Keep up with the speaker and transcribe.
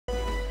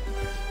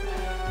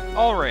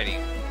Alrighty,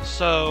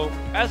 so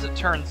as it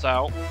turns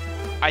out,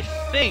 I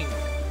think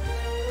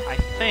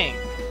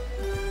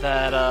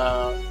that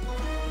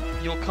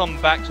you'll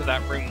come back to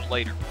that room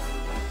later.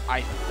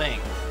 I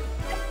think.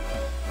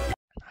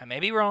 I may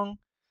be wrong,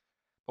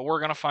 but we're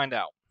gonna find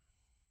out.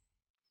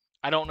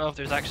 I don't know if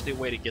there's actually a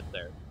way to get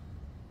there.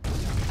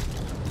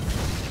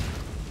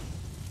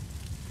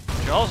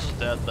 Jaws is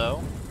dead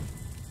though.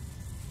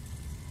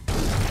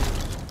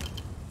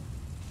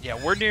 Yeah,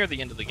 we're near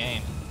the end of the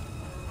game.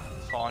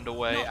 Find a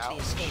way out. Not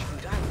the escape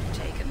route I would have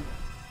taken,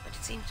 but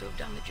it seems to have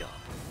done the job.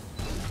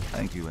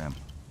 Thank you, Em.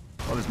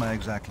 What is my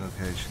exact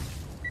location?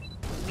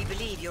 We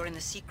believe you're in the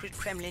secret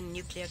Kremlin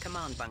nuclear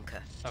command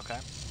bunker. Okay.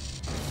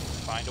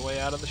 Find a way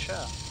out of the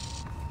shaft.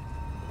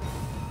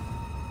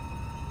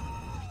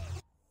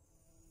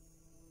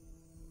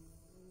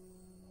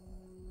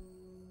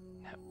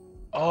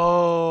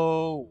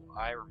 Oh,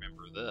 I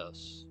remember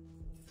this.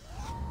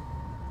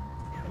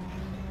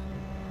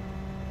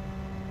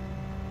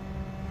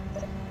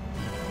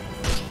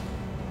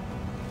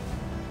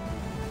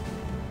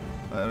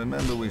 I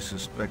remember we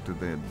suspected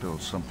they had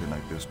built something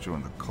like this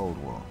during the Cold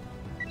War.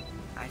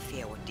 I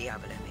fear what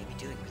Diablo may be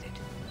doing with it.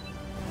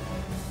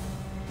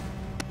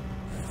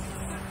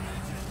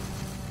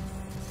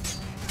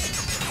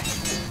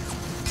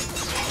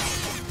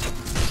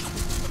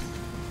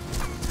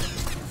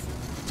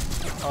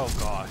 Oh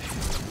gosh.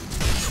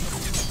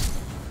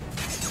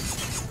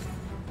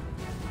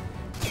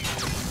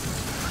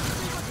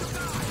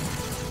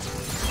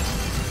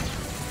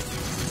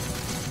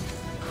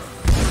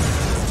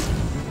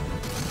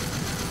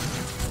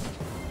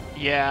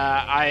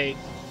 Yeah,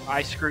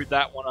 I screwed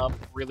that one up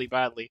really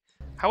badly.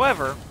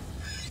 However,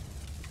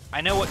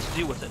 I know what to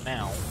do with it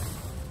now.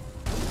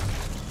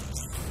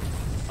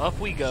 Up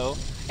we go,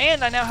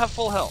 and I now have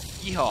full health.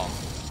 Yeehaw.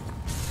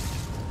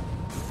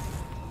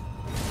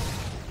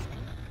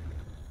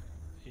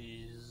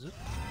 Zip.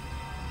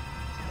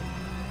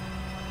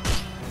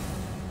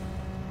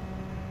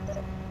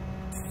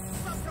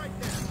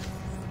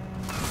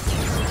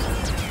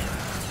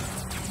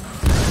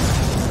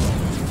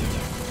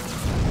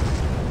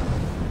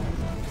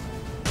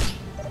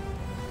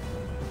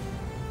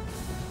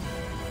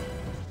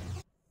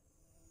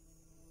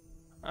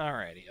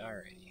 Alrighty,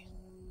 alrighty.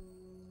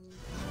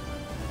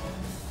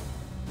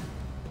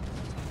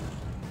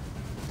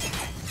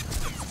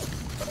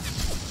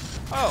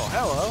 Oh,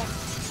 hello.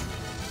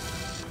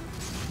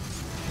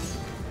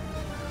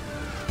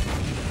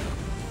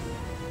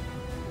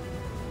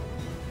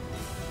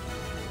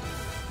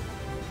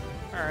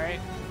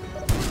 Alright.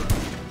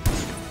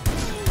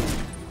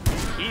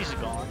 He's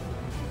gone.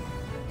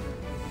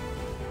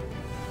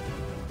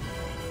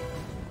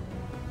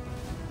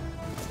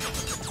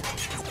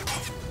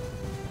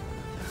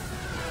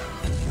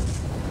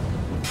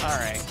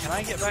 Alright, can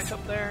I get back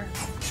up there?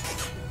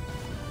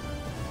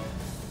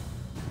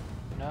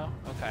 No?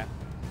 Okay.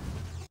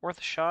 Worth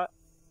a shot?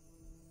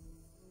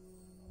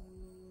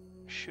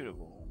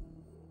 Shootable.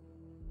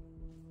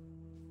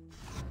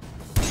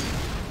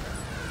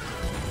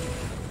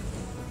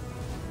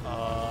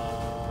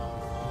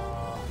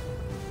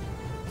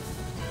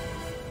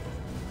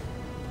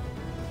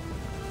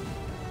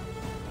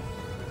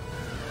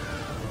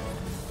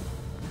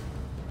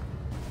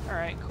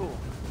 Alright, cool.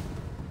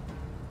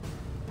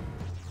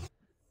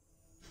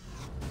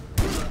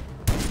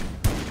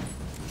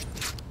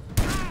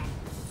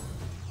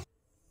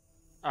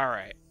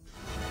 Alright.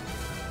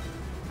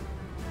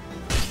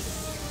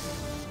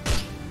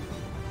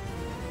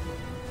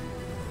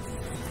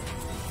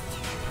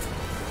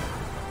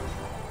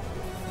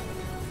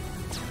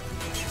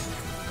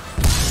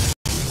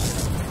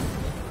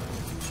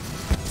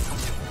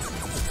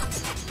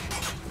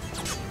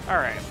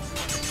 Alright.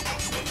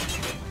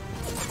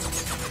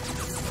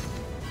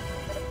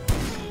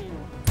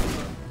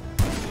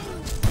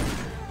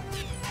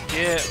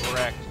 Get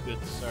wrecked,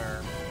 good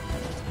sir.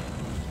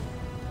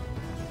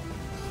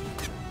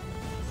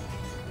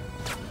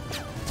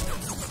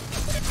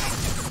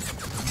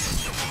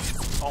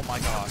 Oh my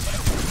gosh.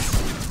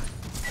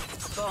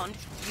 Bond,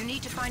 you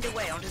need to find a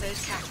way onto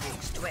those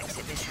catwalks to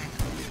exit this hangar.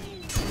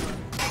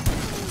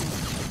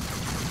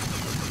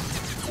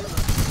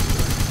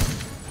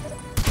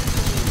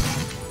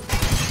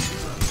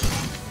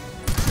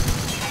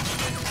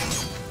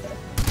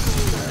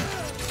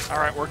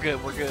 Alright, we're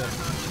good, we're good.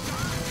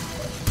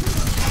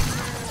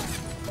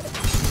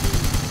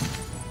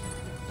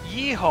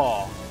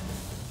 Yeehaw!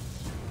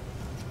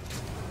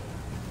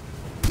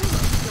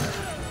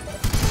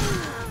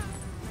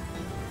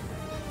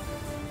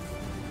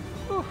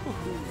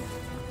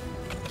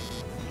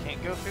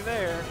 Can't go through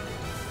there.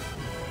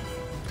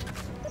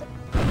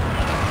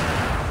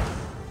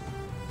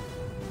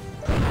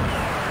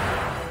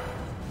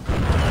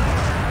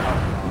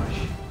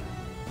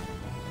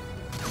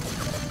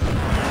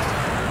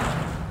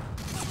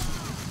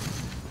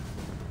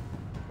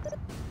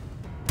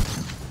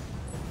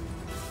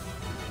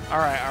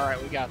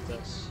 Alright, we got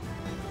this.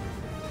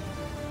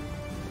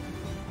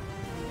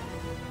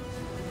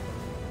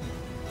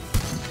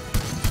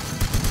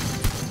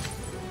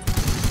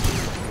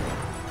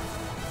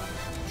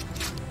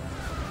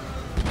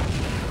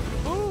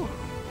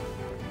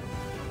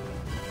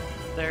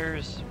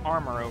 there's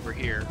armor over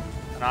here,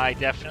 and I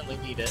definitely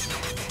need it.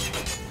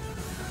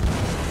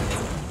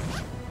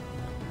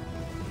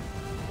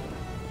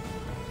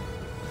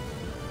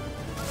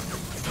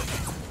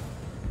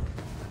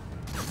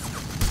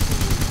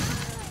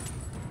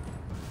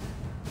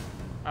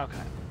 Okay.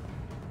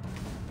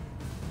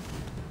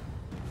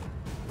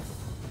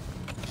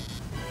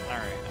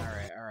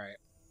 Alright.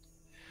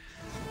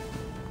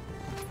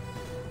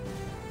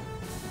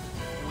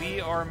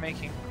 We are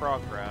making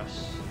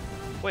progress.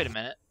 Wait a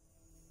minute.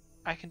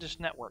 I can just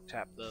network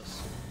tap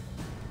this.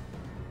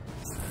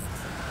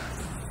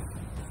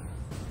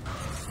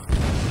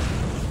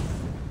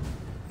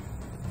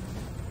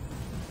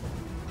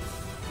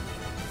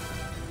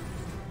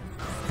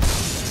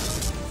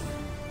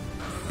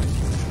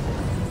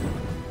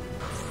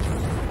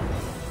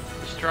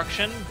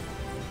 Destruction.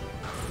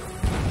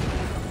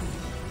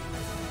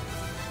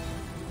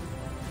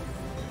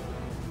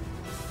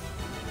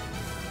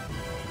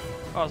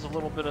 Cause a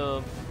little bit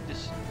of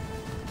this.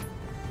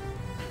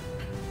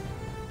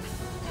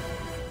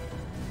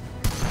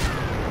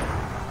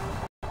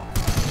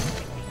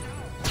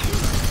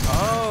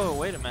 Oh,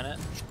 wait a minute.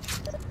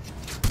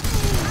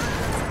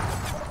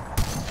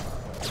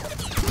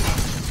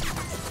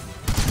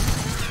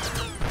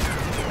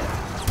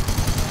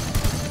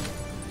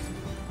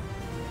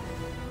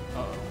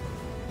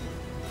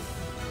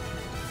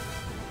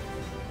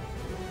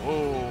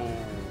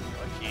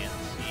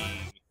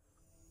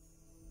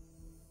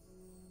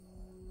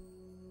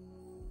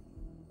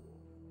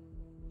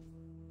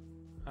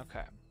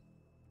 Okay.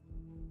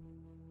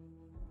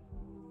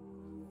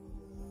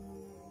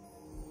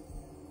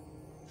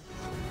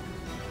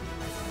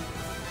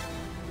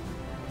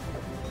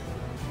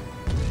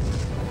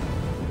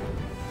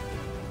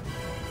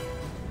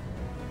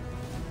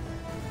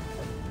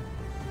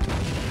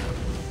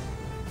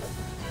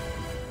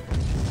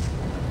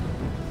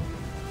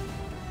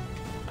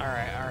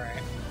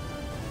 Alright.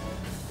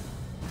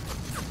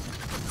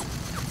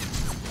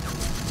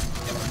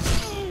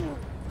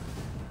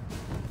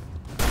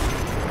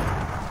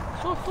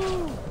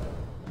 Woohoo!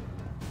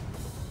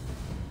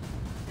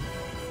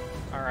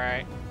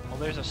 Alright, well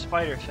there's a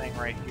spider thing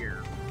right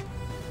here.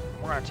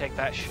 We're gonna take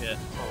that shit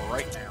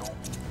right now.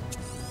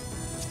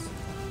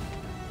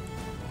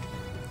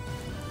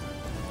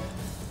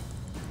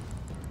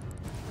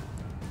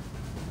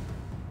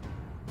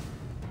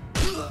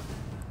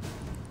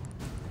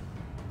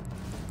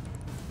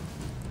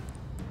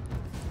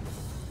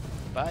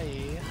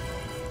 Bye.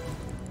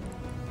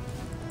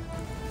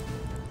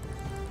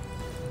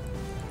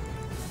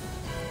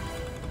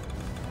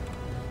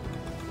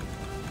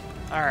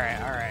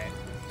 Alright.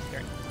 Is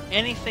there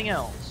anything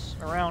else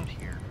around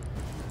here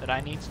that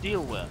I need to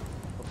deal with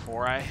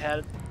before I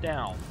head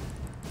down?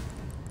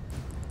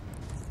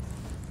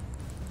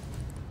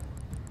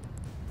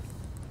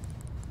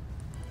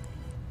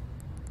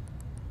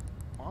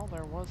 Well,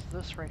 there was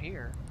this right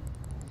here.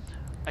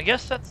 I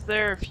guess that's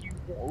there if you...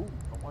 Oh,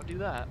 don't want to do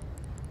that.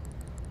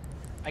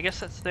 I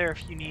guess that's there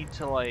if you need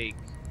to, like,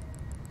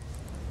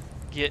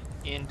 get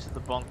into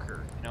the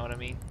bunker. You know what I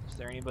mean? Is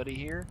there anybody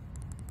here?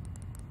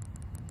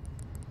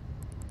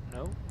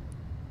 No?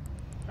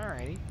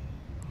 Alrighty.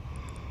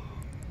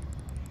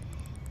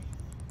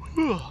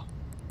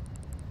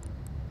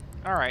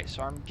 Alright,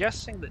 so I'm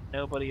guessing that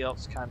nobody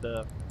else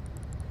kinda...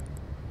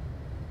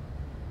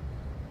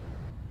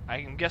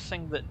 I'm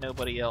guessing that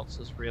nobody else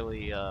is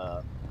really,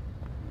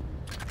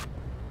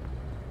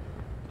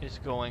 is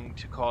going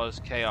to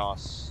cause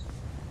chaos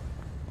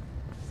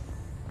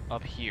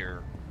up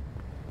here.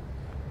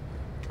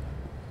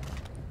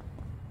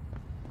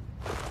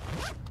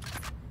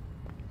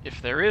 If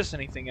there is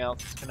anything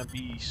else, it's gonna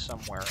be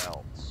somewhere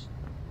else.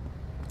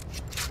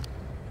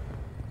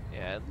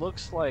 Yeah, it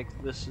looks like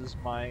this is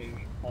my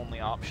only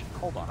option.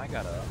 Hold on, I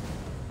gotta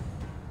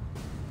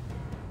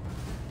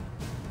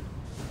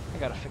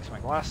fix my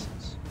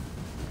glasses.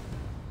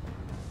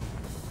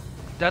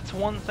 That's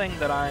one thing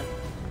that I'm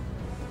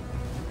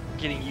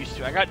getting used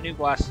to. I got new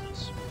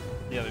glasses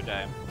the other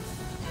day.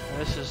 And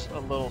this is a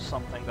little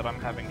something that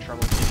I'm having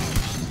trouble getting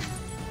used to.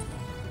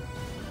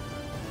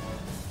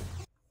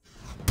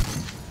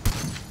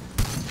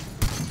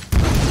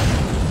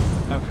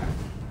 Okay.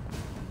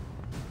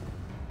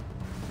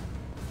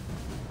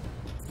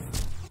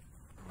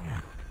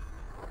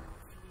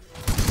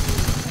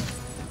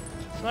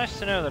 It's nice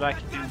to know that I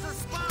can do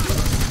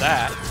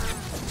that.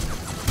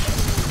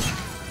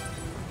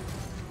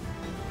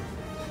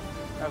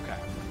 Okay.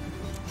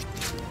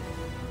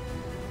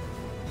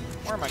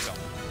 Where am I going?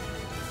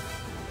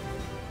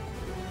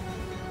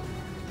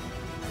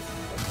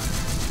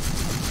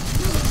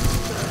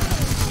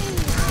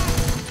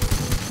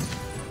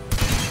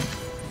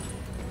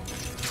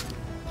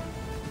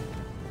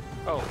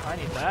 Oh, I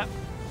need that.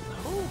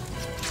 Ooh.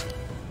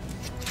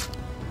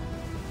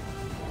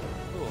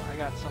 Ooh, I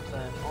got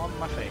something on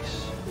my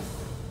face.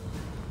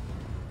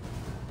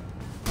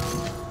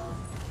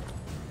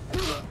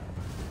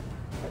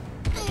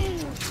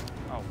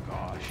 Oh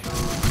gosh.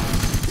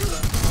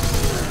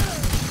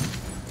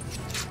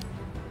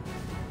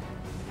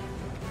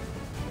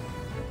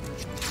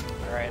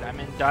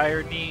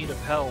 dire need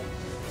of help.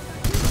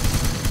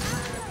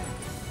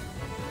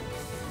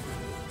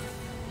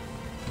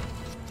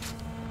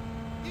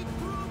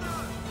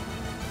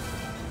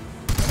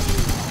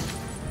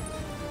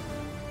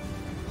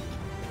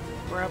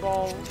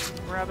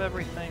 Grab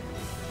everything.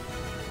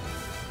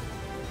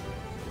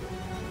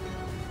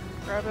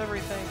 Grab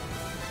everything.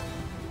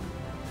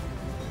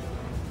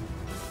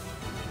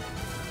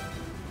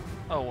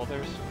 Oh, well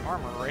there's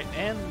armor, right?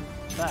 And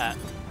that.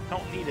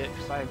 Don't need it,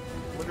 because I've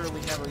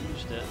literally never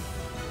used it.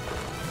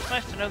 It's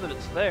nice to know that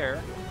it's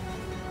there.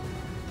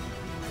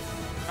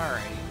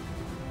 Alright.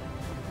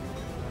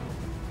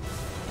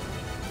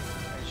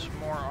 There's some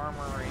more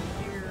armor right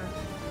here.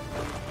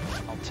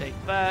 I'll take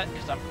that,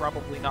 because I'm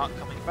probably not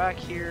coming back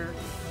here.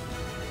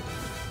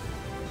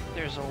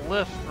 There's a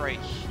lift right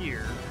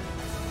here,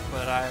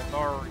 but I've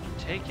already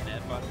taken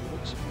it by the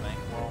looks of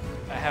things. Well,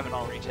 I haven't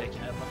already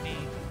taken it. Let me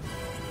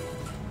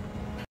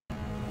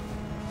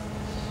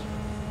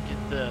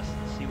get this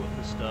and see what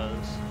this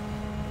does.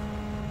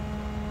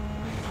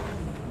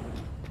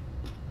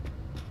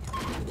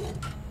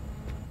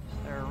 Is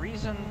there a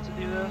reason to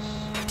do this?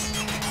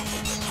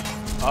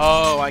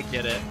 Oh, I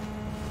get it.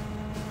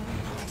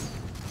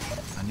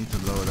 I need to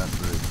lower that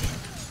bridge.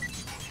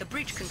 The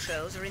bridge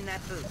controls are in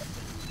that booth.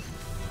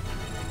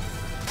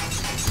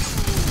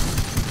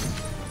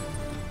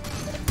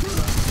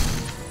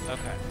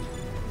 Okay.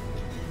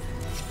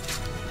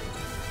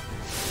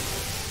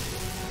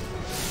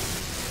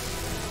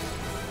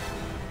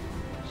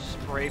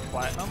 Spray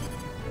platinum.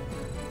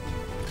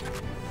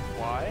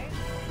 Why?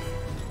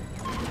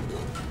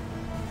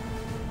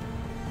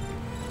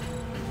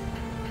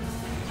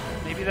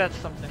 Maybe that's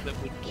something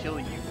that would kill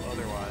you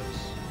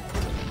otherwise.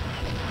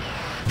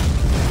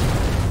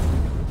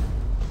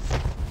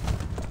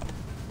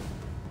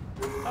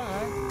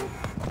 Okay.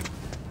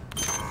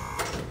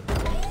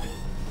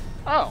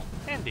 Oh,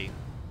 handy.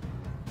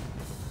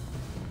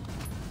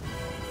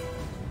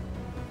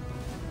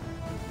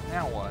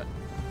 Now what?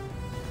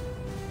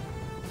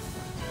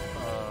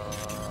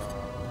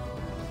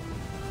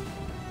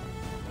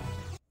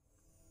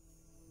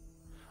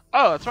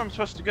 Oh, that's where I'm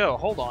supposed to go.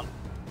 Hold on.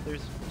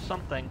 There's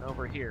something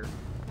over here.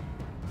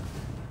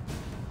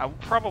 I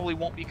probably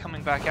won't be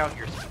coming back out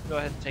here, so go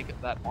ahead and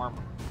take that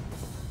armor.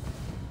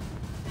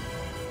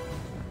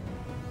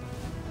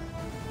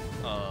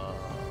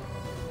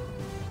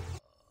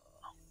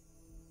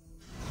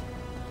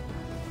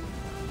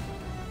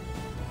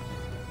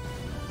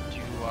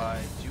 Do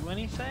I do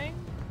anything?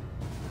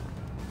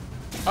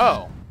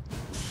 Oh.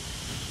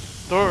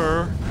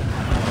 Durr.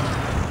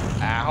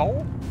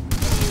 Ow.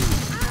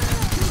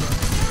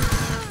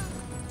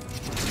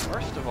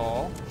 First of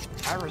all,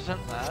 I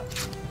resent that.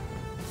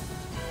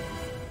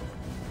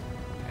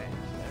 Okay,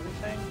 is that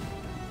everything?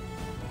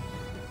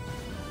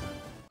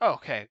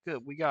 Okay,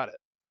 good, we got it.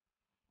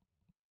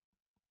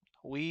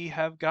 We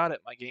have got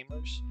it, my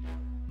gamers.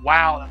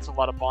 Wow, that's a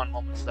lot of Bond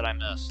moments that I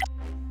missed.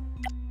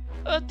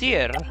 Oh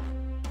dear.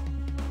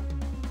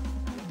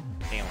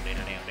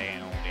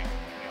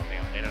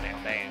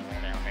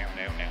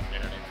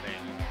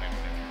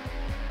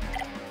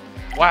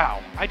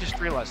 Wow, I just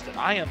realized that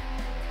I am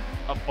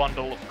a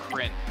bundle of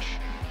cringe.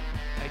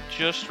 I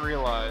just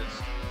realized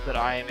that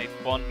I am a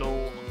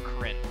bundle of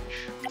cringe.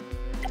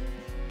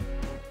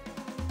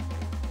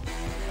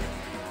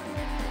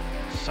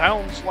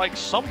 Sounds like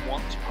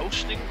someone's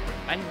posting.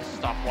 I need to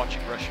stop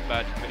watching Russian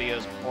Badger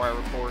videos before I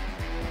record.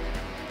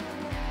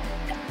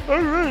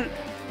 Alright!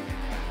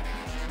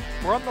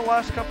 We're on the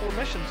last couple of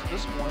missions at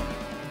this point.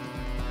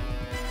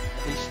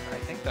 At least I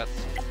think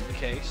that's the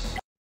case.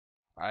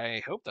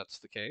 I hope that's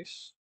the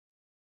case.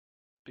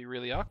 Be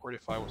really awkward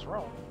if I was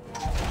wrong.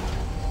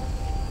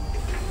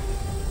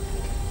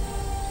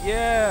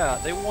 Yeah,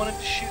 they wanted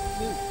to shoot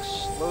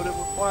nukes loaded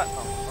with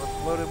platinum, or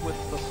loaded with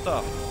the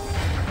stuff.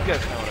 You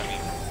guys know what I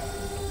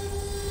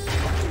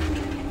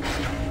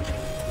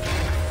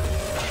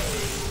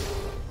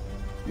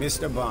mean.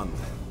 Mr. Bond.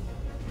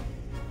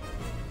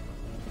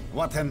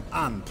 What an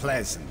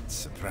unpleasant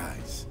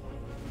surprise.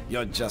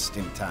 You're just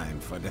in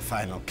time for the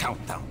final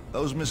countdown.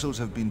 Those missiles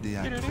have been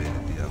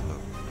deactivated, Diablo.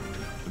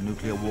 The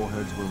nuclear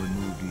warheads were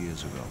removed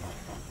years ago.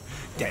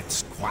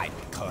 That's quite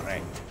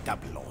correct,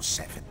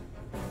 007.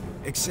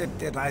 Except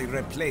that I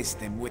replaced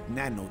them with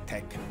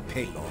nanotech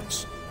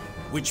payloads,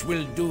 which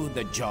will do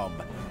the job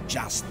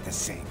just the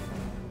same.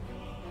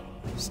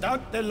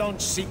 Start the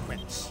launch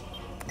sequence.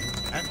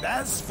 And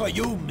as for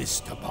you,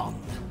 Mr.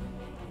 Bond,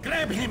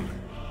 grab him,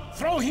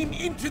 throw him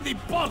into the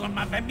bottom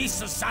of a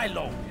missile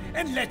silo,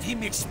 and let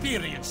him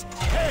experience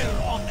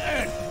hell on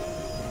Earth.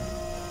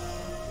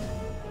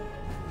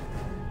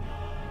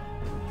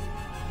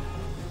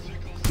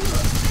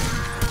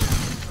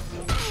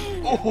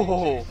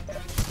 Oh!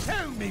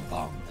 Tell me,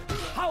 Bond,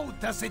 how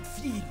does it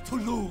feel to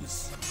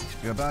lose?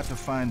 You're about to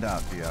find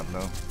out,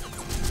 Diablo.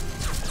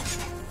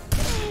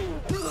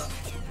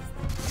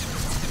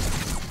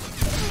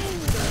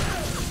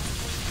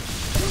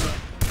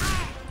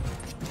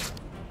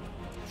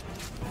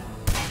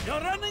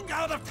 You're running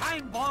out of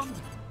time, Bond.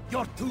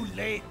 You're too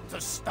late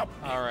to stop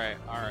me. Alright,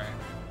 alright.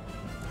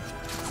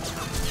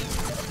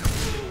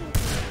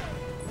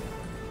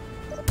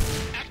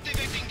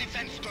 Activating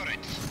defense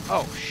turrets.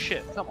 Oh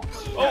shit! Come on.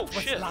 Oh That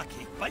was shit!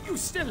 lucky, but you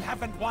still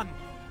haven't won.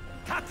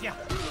 Katya,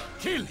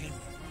 kill him.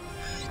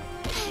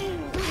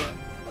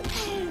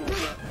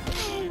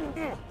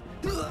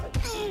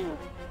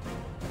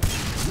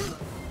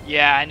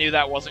 Yeah, I knew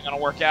that wasn't gonna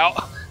work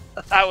out.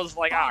 I was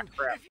like, ah,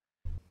 crap.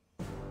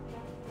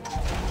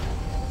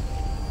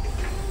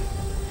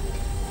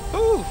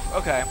 Ooh,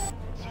 okay.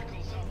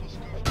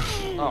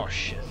 Oh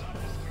shit.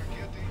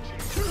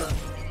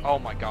 Oh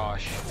my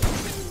gosh.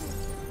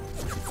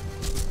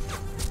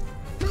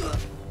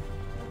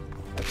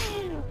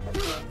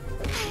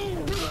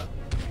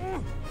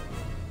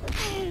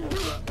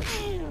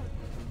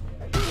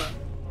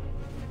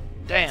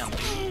 Damn.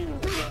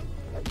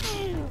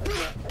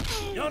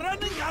 You're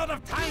running out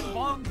of time,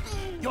 Bond.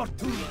 You're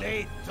too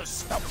late to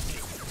stop me.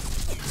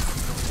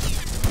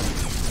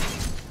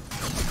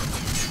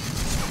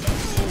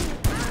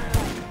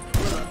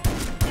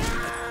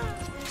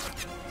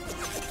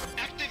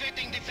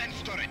 Activating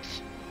defense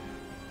turrets.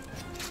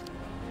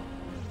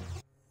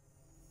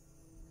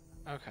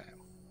 Okay.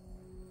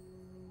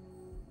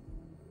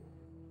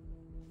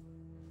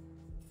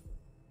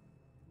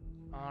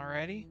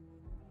 Alrighty.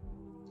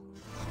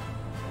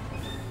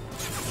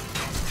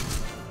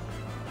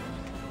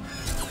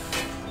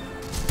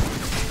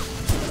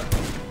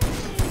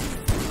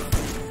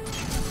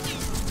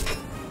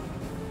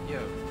 Yo.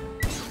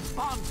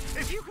 Bond,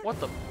 if you could... What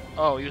the?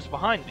 Oh, he was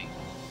behind me.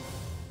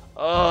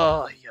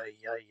 Oh, yeah,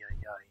 yeah, yeah,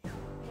 yeah.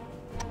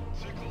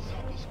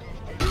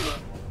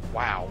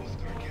 Wow.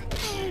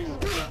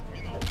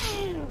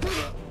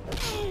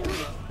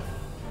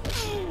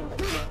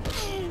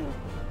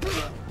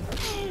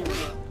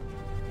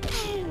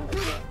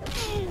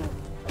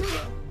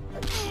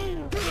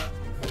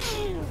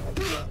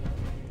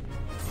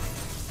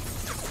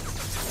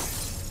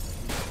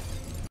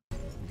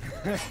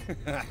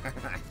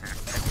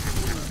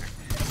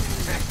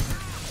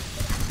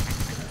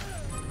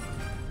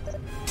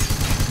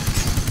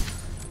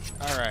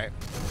 All right.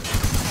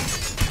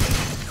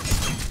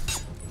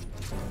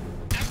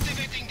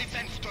 Activating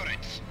defense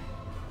turrets.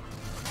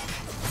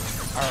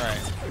 All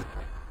right.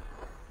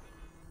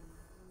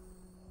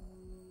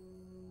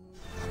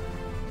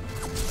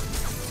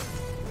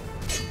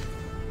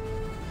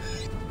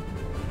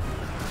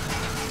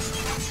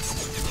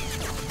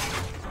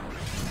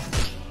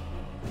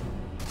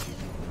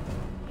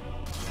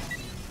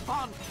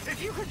 Bond,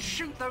 if you could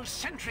shoot those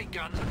sentry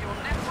guns with your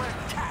network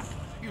tap,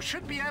 you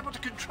should be able to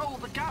control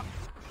the gun.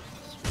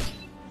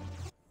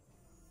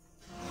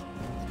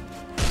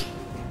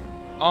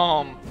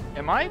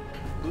 Am I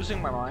losing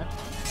my mind?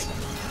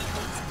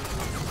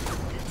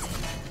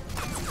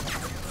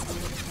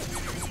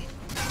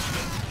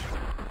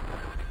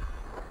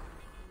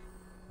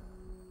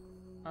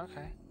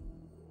 Okay.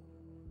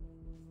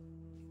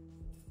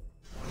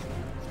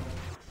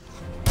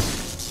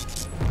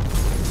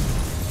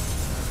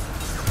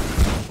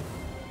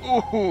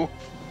 Ooh,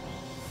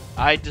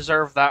 I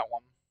deserve that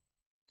one.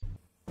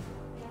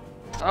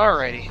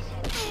 Alrighty.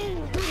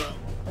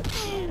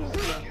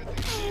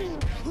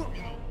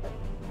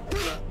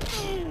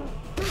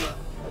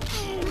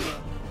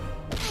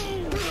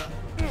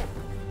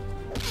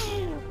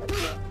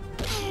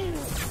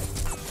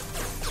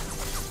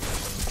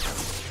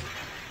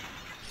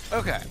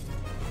 Okay.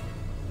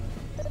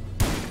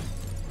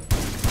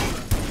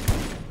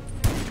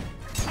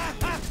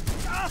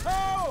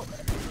 Oh!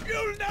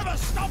 You'll never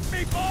stop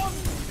me, Bond!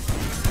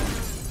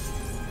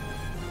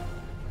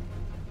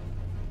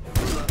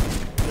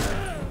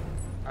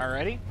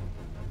 Alrighty.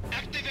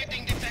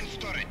 Activating defense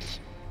turrets.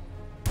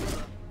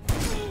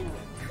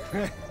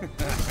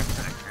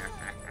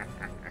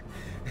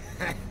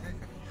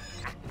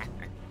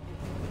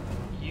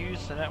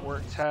 Use the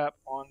network tap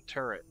on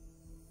turret.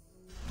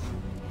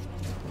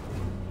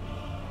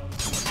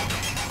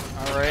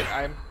 Alright,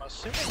 I'm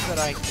assuming that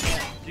I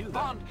can't do that.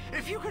 Bond,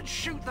 if you could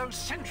shoot those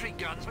sentry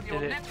guns with your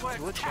Did it network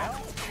glitch tap,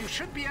 out? you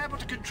should be able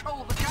to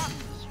control the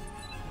guns.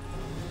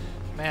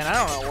 Man, I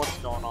don't know what's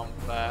going on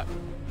with that.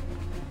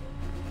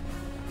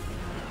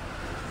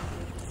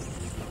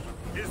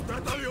 Is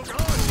that all you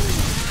got?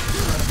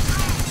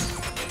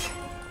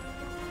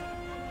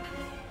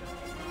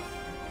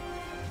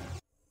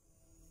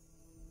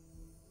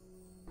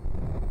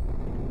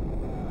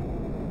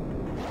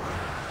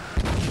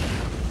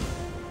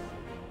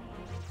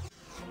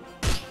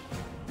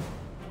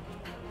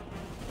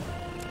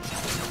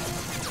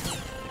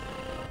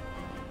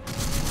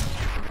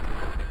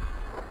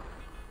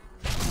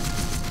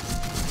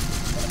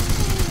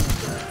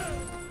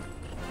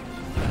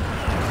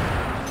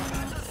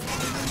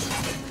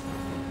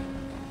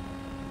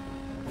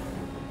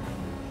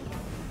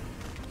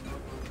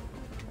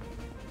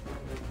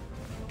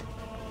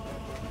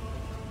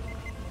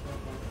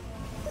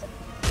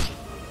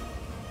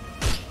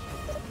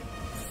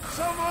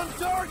 Someone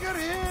target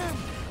him!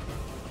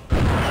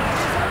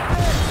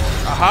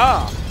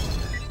 Aha!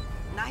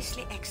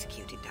 Nicely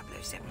executed,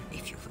 007,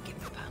 if you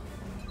forgive the pun.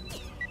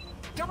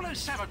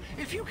 007,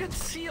 if you can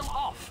seal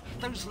off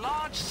those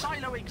large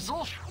silo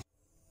exhaust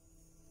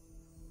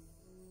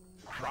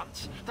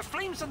fronts, the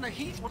flames and the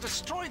heat will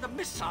destroy the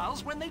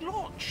missiles when they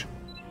launch.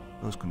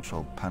 Those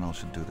control panels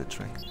should do the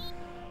trick.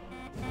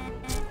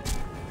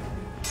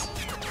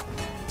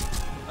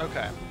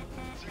 Okay.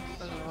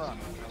 Let's run.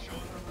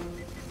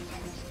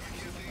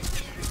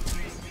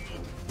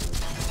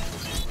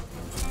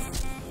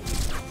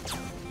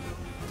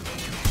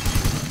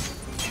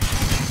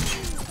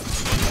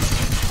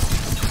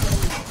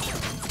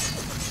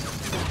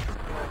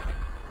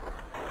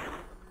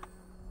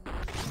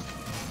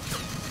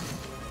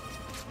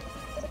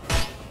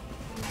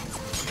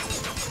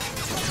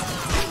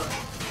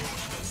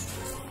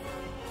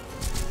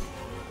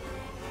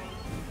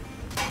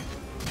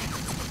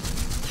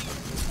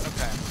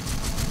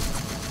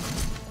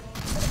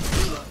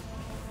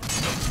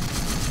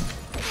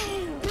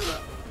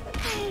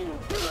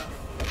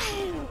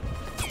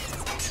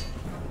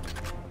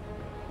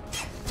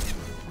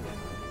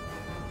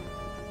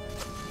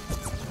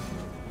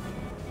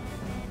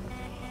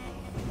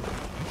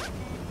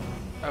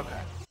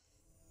 Okay.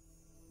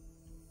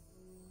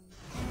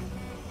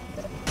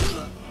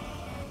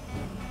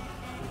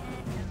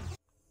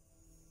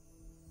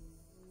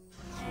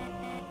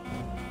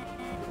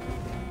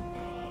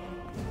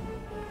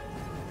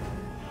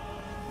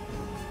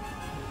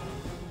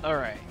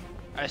 Alright.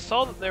 I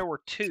saw that there were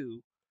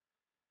 2.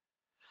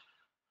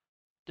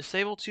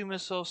 Disable 2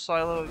 missile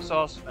silo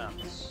exhaust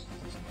vents.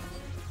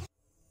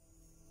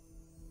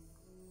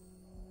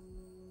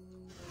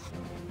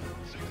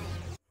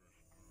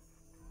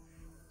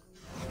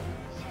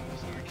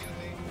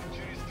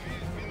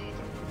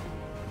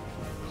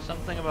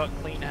 Something about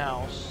clean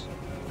house.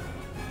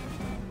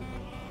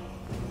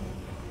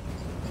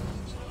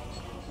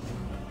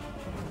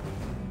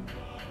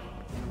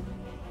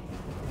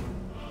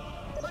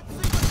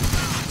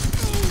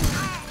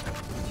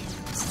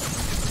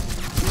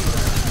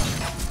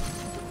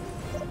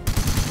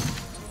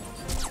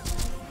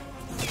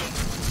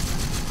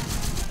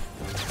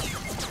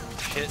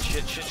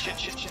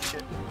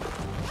 Shit.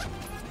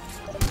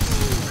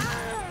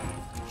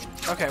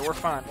 Okay, we're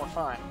fine.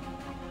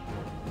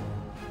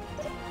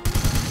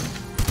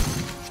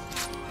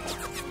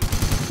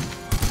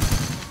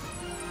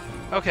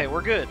 Okay,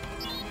 we're good.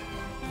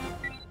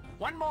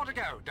 One more to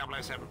go,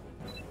 007.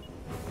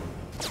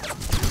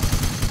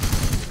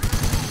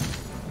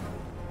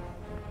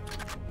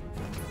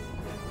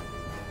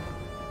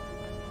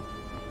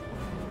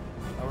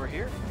 Over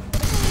here?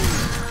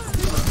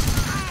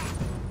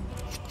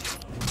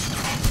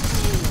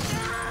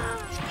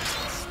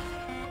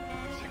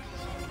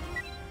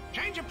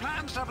 Change of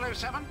plans,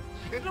 007.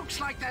 It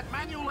looks like that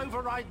manual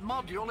override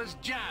module is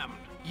jammed.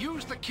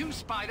 Use the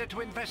Q-Spider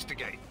to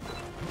investigate.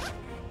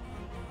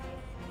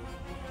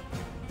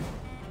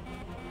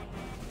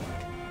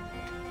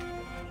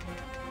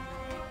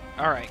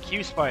 Alright,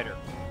 Q-Spider.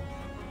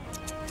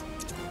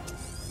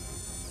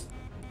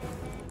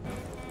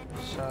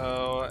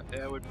 So,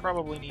 I would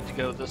probably need to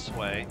go this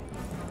way.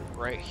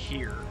 Right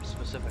here,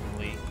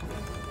 specifically.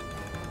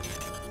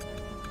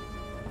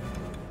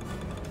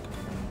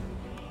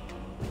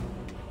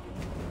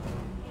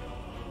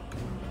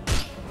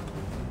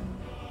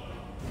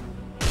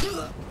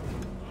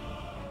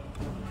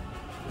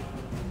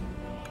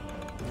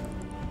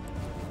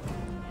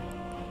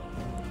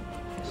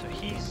 So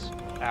he's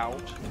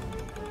out.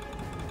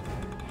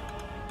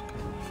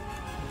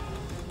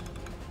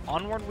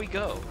 Onward we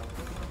go.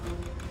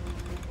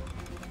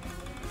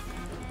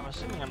 I'm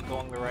assuming I'm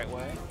going the right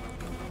way.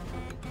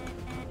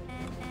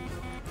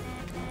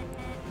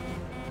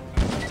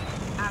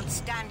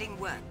 Outstanding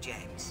work,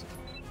 James.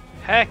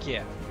 Heck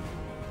yeah.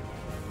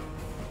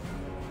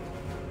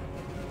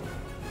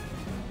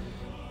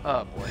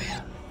 Oh boy.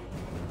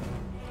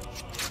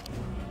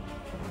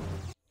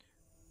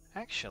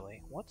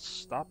 Actually, what's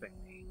stopping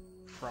me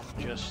from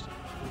just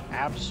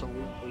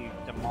absolutely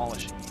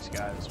demolishing these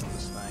guys with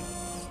this thing?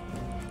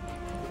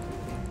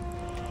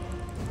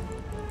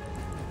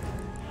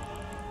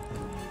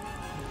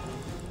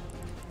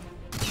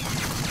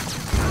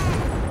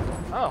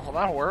 Oh, well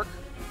that'll work.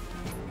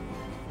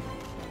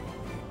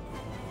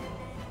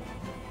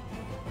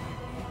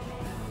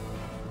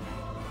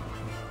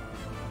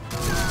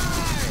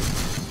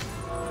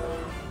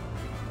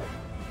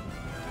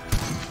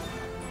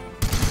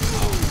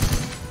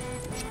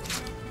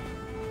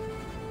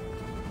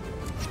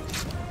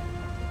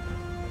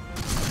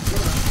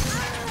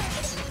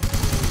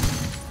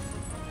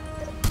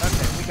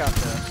 Okay, we got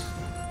this.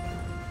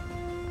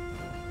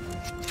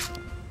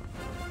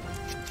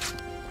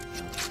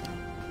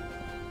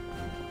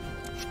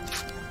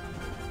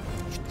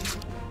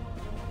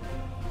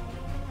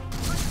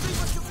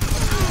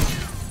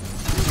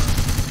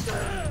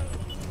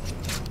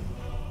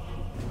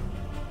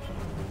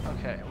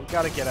 Okay, we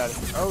gotta get out of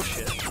here. Oh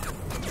shit.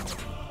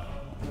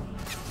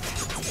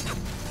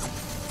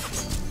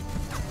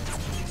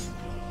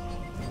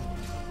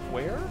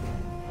 Where?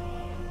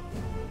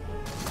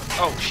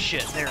 Oh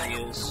shit, there he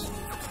is.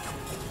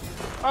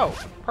 Oh,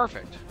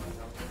 perfect.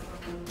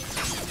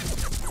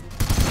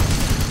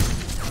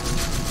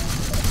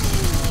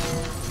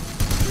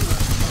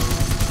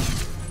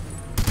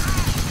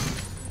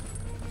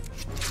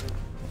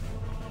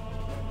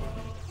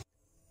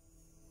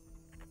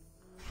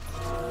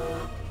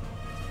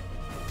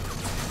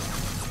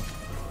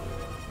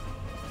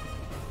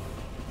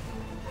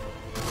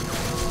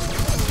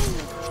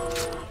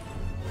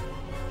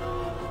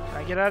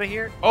 get out of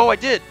here? Oh, I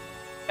did!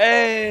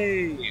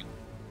 Hey!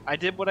 I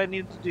did what I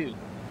needed to do.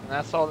 And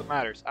that's all that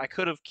matters. I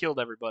could have killed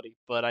everybody,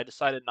 but I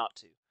decided not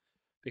to.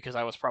 Because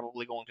I was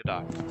probably going to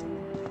die.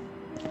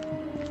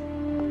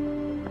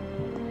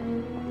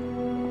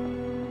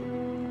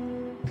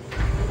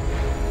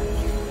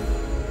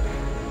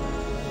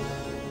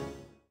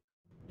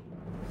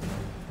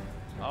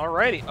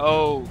 Alrighty.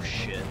 Oh,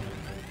 shit.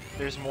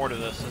 There's more to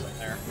this, isn't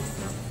there?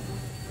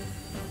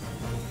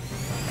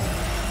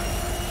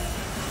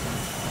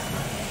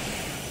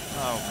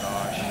 Oh,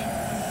 gosh.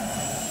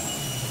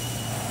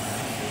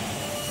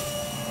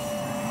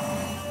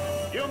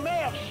 You may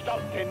have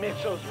stopped the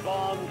missiles,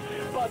 Bond,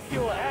 but you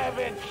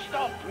haven't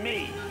stopped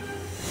me.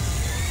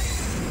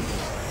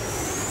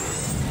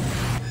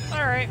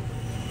 Alright.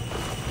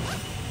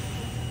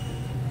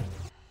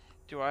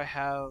 Do I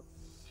have...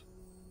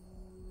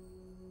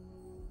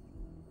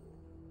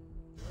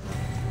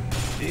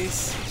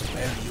 This is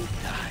where you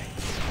die.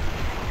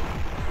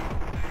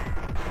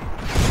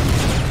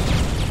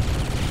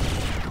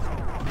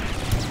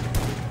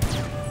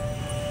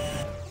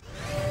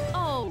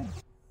 Oh.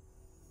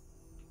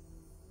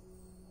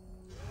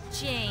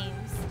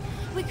 James,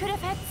 we could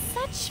have had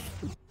such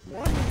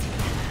fun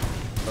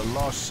together. The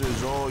loss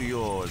is all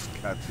yours,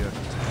 Katya.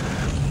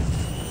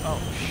 Oh,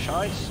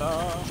 scheisse.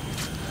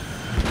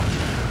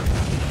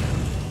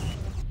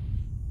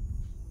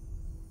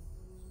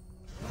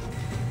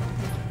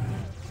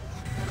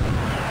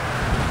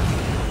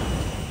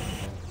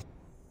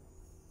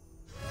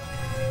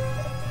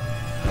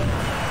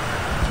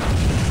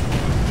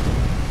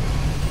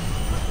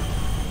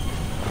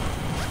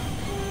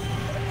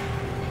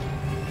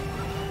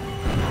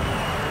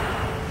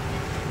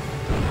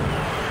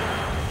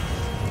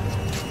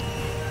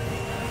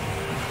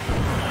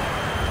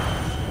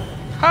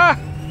 Ha!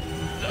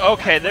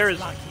 Okay, there's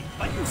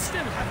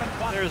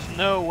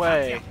no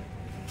way.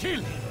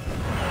 Kill him.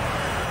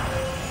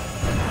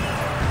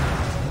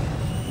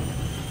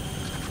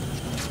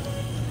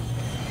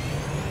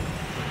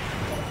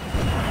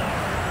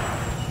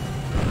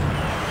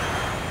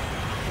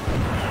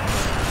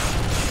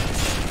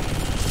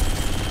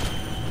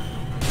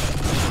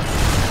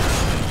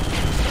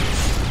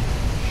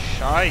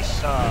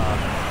 Scheisse.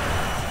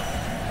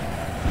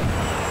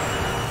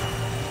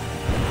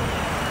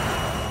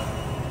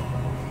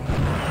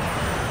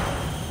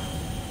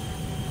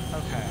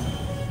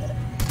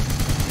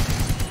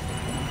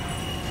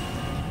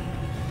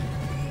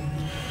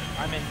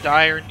 I'm in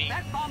dire need.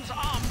 That bomb's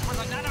armed with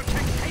a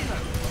nanotech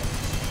payload.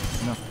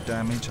 Enough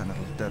damage and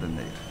it'll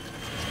detonate.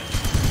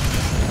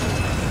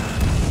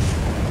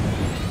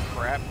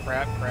 Crap,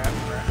 crap, crap,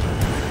 crap.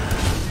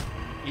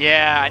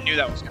 Yeah, I knew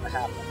that was gonna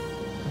happen.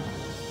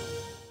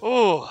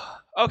 Ooh,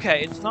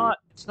 okay, it's not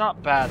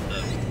bad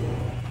though.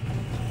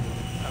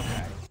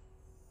 Okay.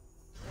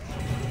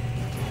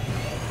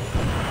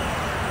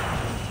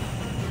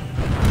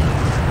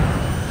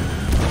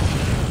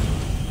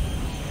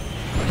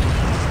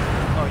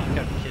 Oh, you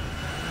gotta be kidding.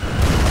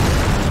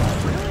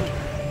 Really?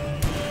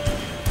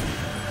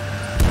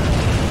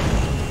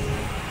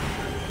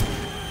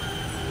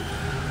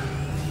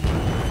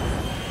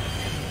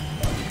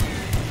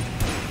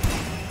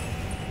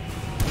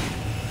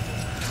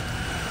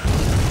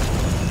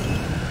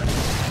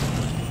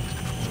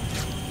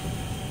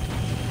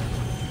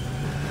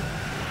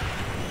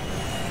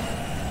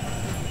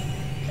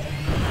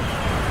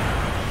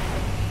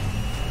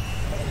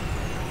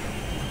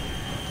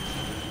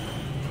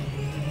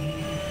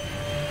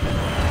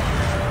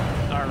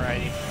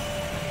 Alrighty.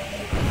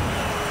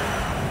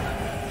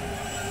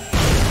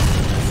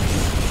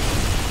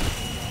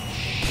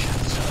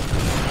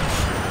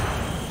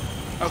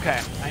 Okay,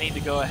 I need to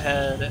go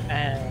ahead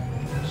and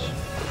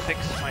fix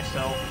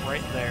myself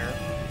right there.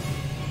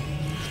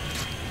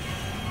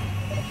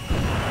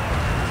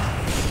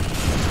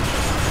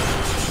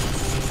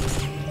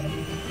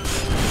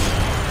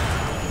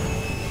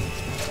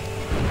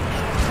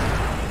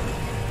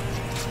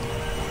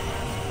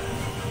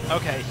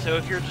 Okay, so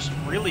if you're just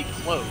really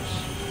close...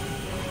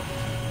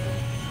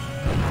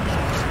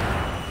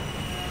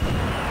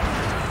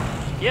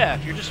 Yeah,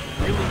 if you're just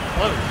really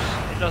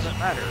close, it doesn't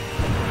matter.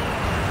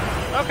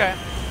 Okay,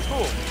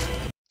 cool.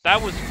 That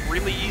was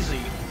really easy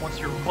once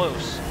you're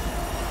close.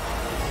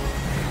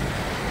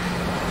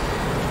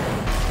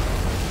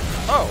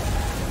 Oh.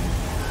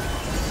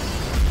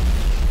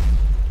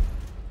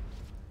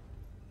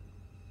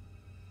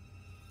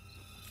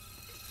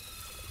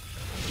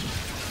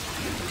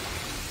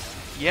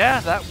 Yeah,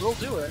 that will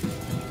do it.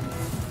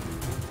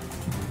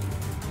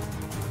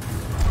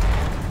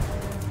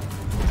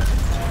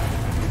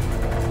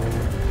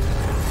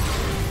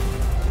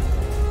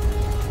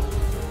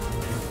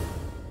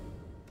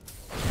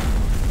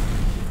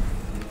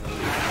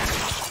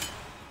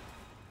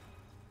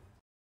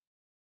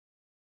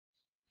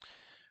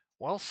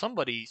 Well,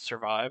 somebody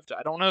survived.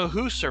 I don't know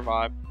who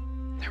survived.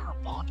 There were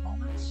Bond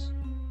moments?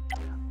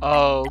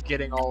 Oh,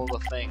 getting all the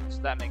things.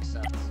 That makes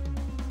sense.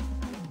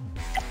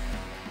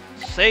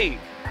 Save.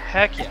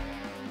 Heck yeah.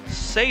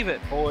 Save it,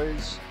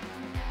 boys.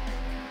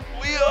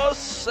 We are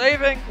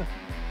saving.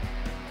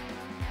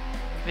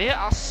 We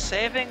are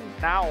saving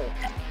now.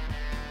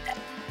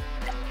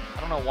 I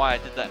don't know why I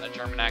did that in a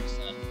German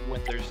accent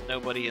when there's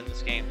nobody in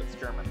this game that's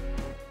German.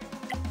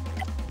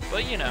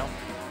 But you know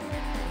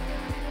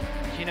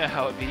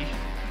how it be.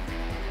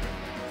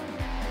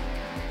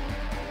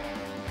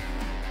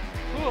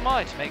 Who am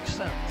I to make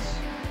sense?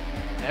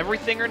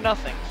 Everything or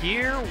nothing.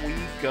 Here we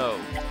go.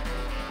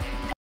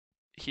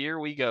 Here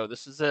we go.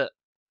 This is it.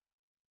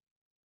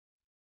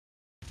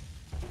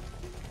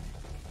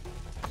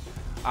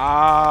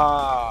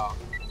 Ah.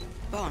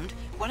 Bond,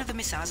 one of the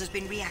missiles has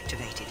been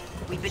reactivated.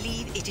 We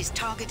believe it is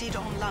targeted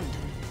on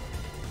London.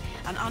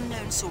 An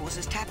unknown source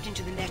has tapped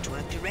into the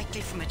network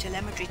directly from a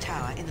telemetry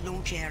tower in the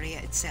launch area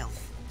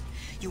itself.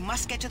 You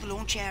must get to the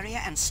launch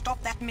area and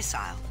stop that missile.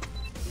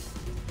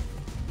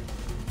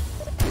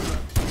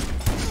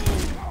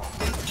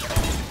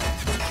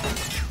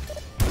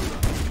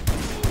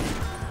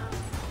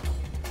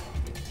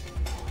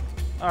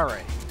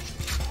 Alright.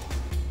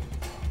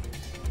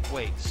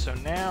 Wait, so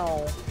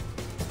now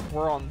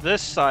we're on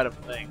this side of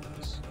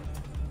things.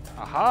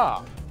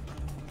 Aha!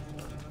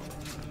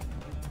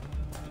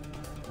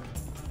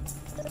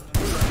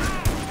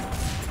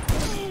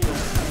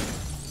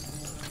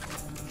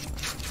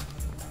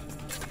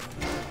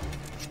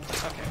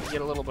 Okay, we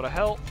get a little bit of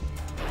help.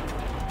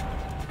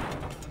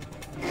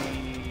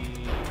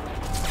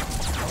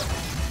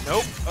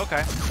 Nope,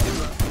 okay.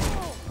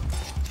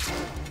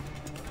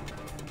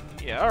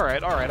 Yeah,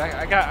 alright.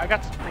 I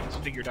got some things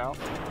figured out.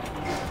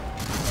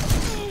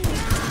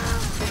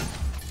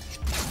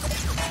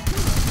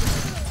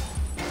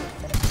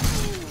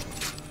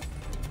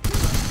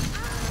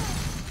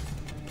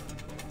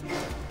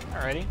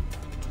 Alrighty.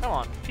 Come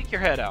on, peek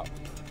your head out.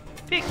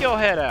 Peek your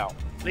head out,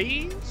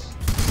 please.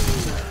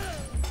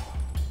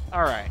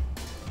 Alright.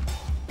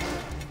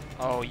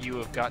 Oh, you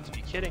have got to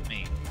be kidding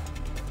me.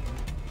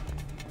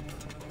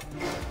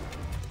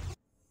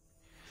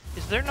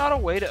 Is there not a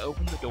way to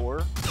open the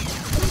door?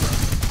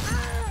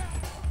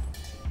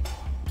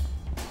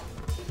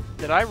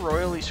 Did I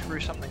royally screw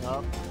something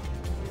up?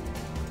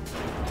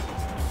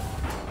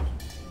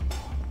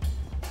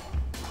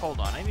 Hold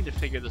on, I need to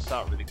figure this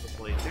out really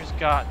quickly. There's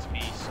got to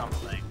be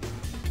something.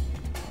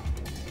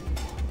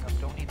 No,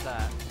 don't need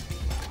that.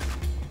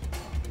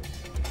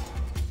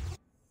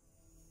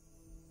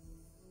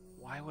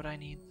 Why would I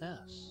need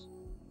this?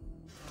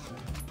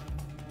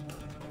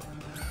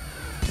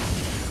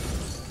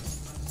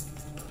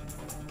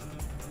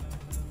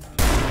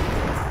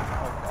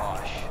 Oh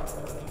gosh.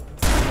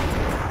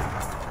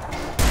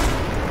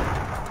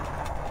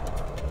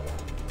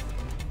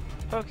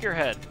 Poke your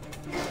head.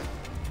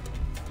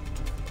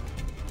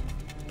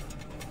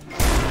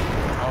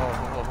 Oh.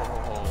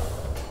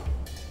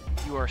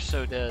 You are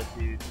so dead,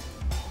 dude.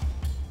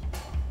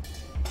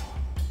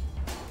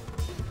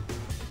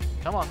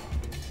 Come on.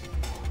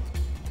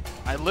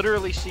 I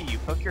literally see you.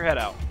 Poke your head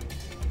out.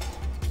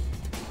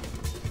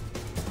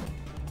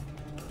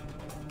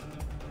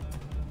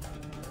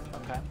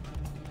 Okay.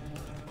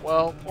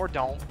 Well, or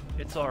don't.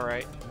 It's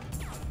alright.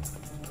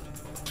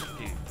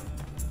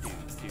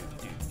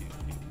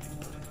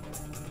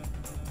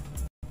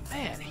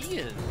 Man, he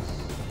is...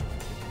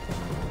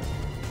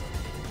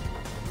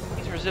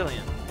 He's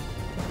resilient.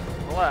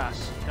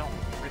 Alas, you don't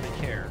really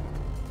care.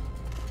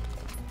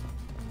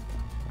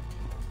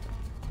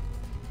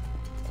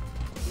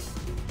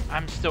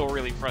 I'm still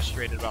really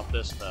frustrated about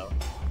this, though.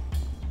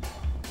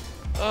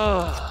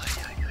 Ugh.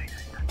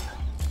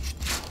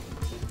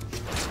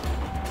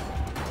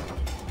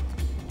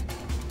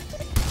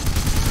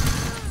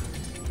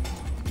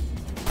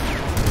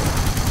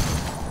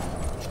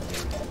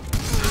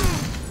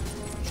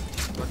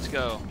 Let's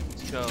go.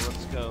 Let's go.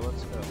 Let's go.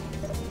 Let's go.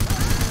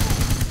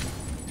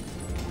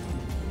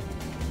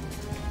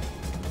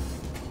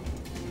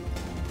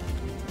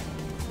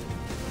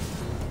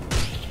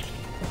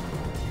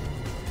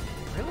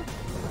 Really?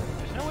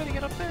 There's no way to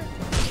get up there?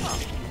 Huh.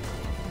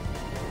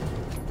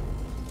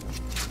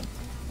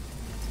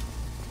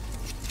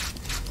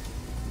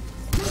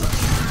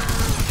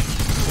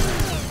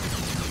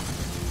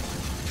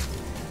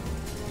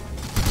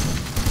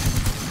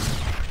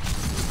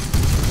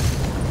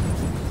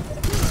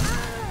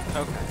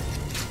 Okay.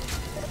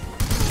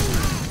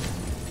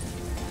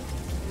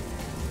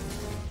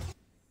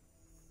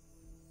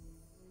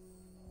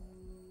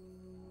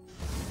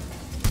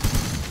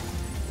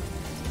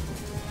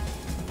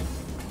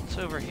 What's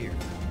over here?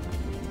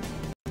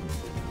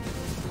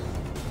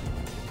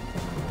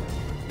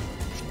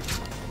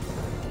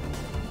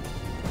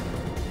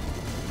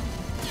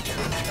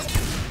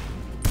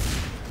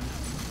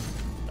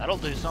 That'll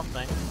do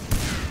something.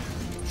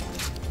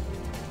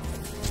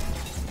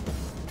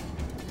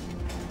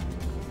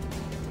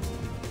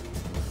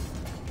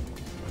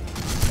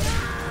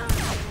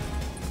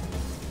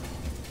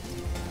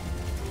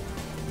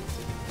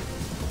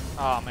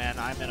 Oh man,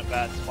 I'm in a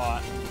bad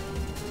spot.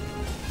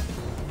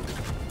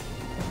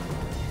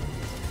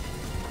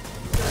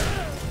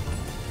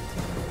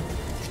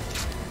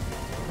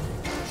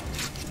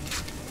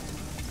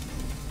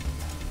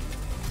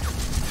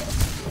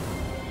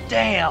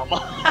 Damn!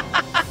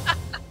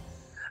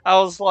 I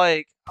was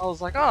like,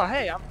 oh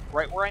hey, I'm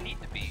right where I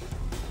need to be.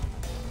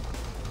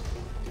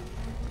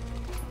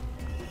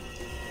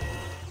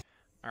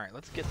 All right,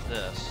 let's get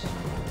this.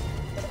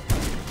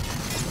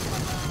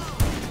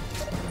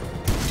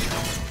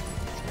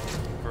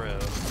 Bro.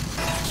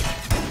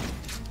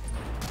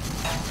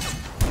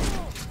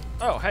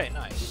 Oh, hey,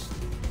 nice.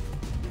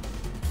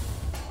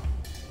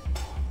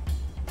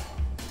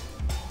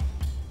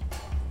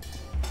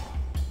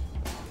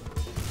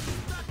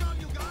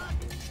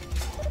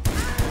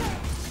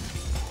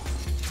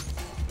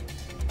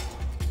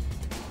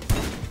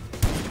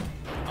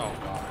 Oh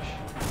gosh.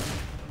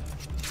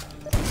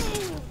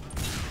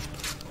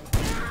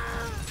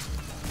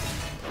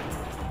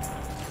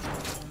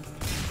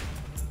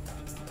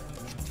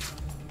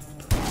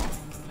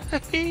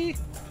 Hehe.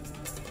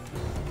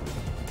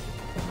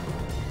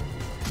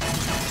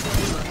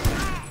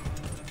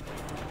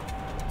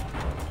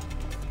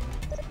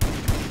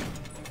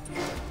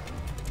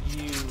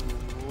 You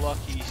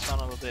lucky son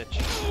of a bitch.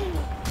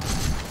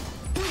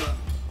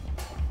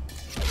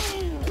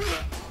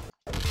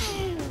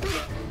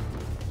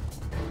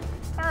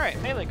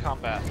 Alright, melee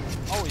combat.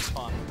 Always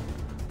fun.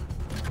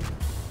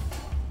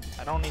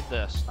 I don't need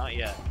this, not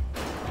yet.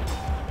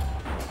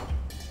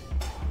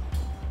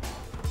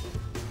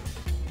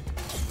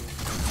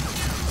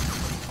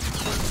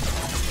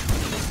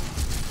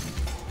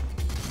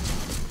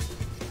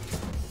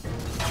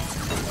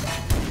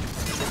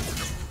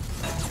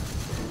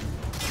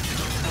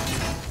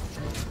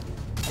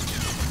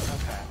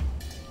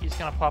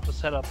 Gonna pop his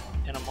head up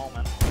in a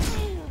moment.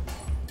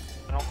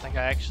 I don't think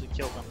I actually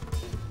killed him.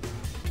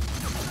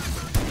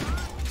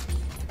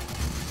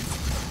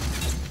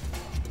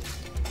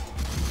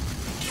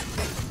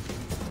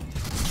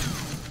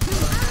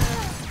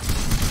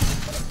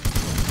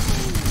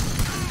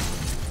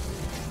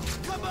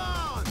 Come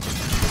on!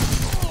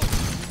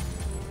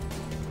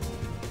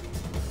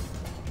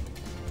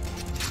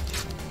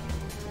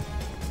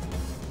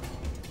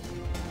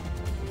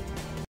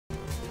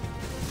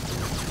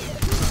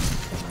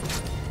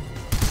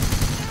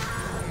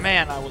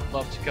 Man, I would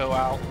love to go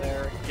out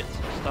there and get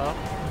some stuff.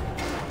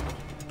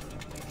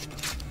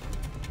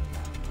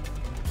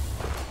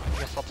 I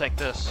guess I'll take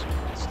this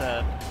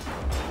instead.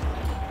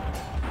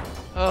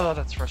 Oh,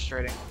 that's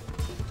frustrating.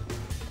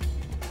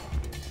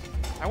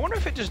 I wonder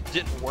if it just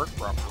didn't work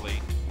properly.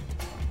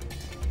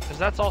 Because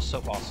that's also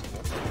possible.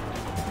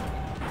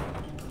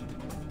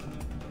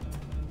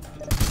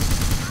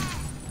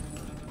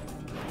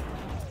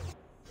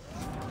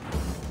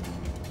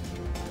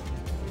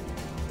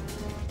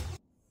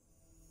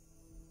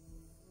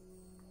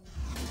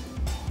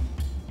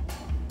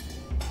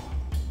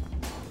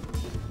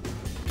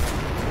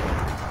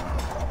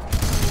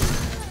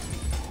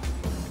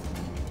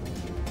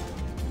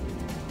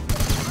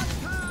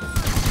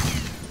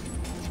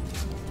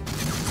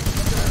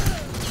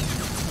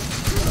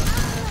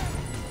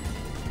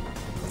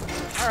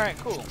 Alright,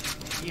 cool.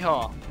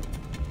 Yeehaw.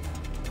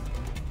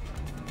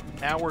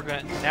 Now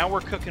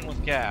we're cooking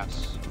with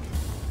gas.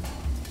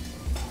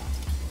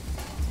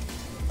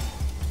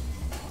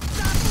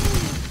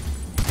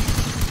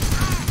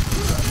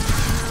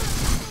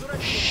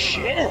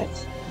 Shit!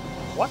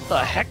 What the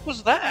heck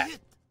was that?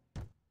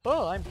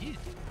 Oh, I'm hit.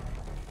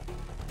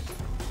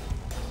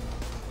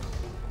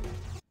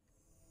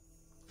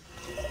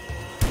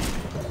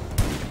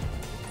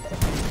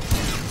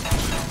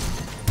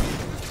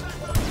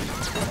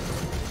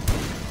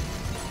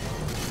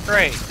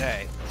 Great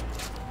day.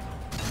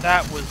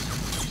 That was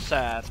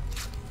sad.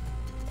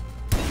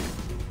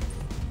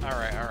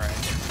 Alright, alright.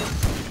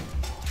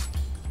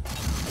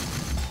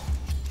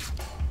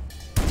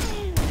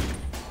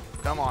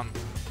 Come on.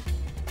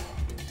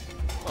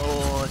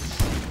 Oh,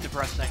 it's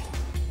depressing.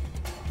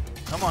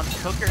 Come on,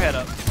 poke your head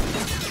up.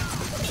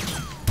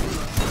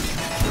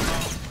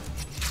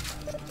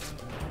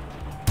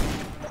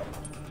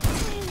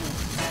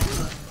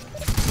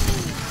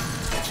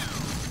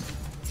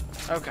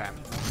 Okay.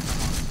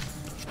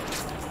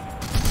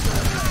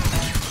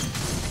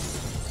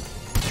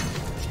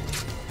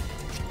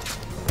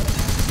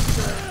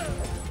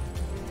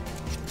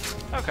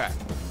 Okay.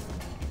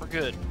 We're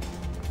good.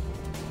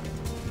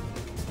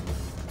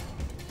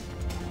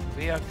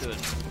 We are good.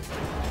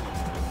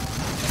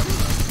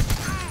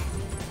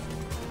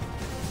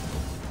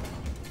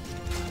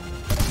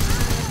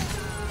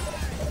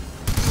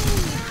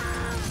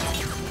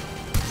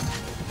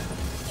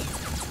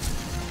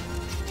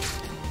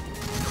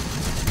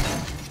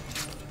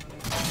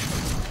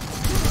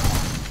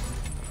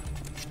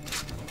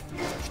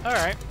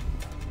 Alright.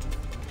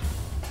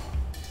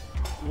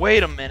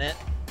 Wait a minute.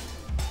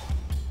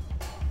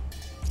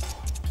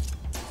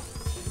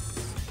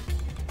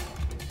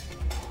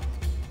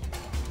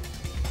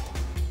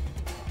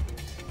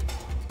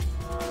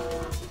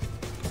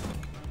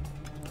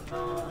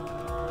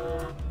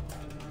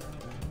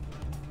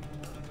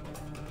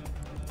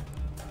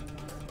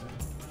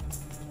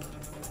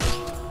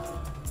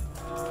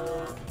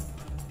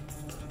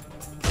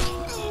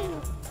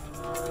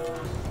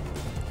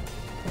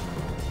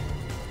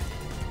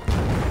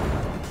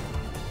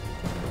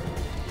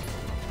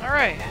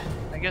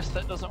 guess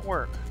that doesn't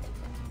work.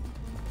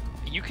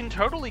 You can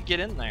totally get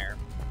in there.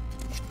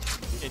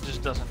 It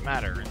just doesn't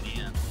matter in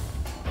the end.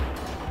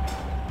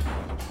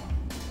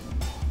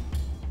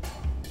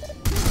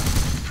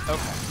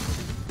 Okay.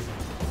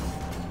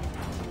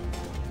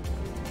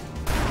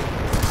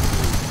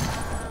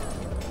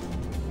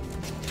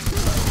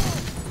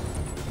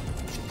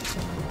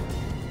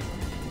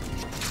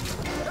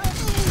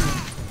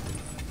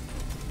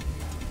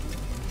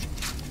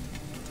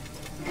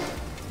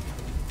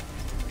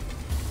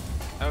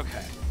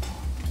 Okay.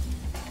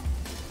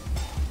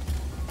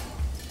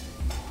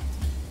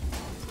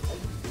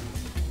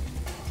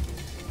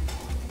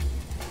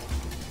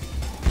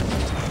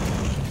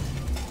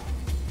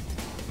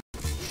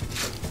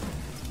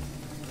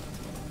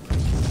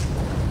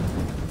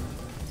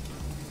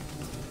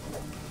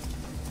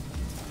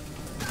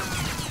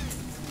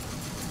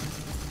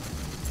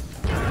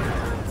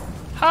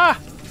 Ha!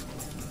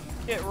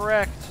 Get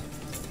wrecked.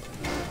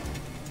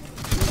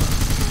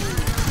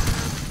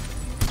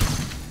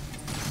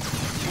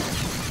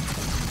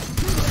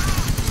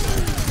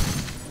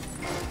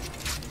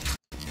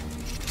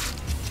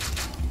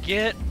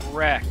 Get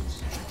wrecked,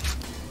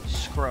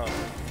 scrub.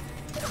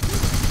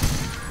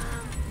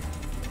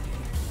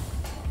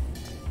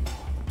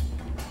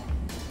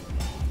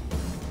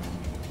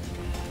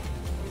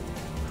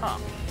 Huh.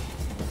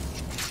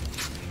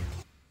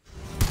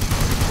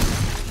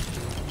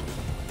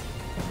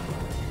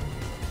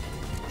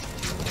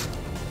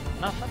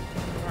 Nothing?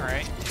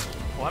 Alright.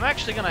 Well, I'm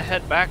actually going to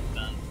head back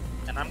then,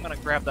 and I'm going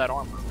to grab that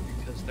armor,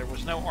 because there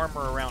was no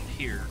armor around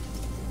here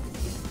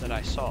that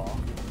I saw.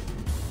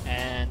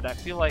 And I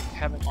feel like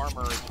having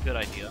armor is a good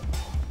idea.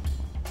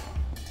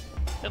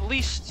 At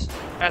least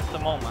at the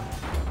moment.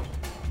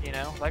 You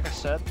know, like I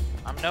said,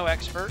 I'm no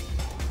expert.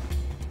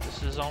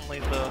 This is only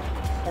the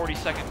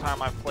 42nd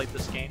time I've played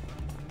this game.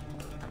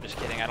 I'm just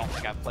kidding, I don't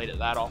think I've played it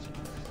that often.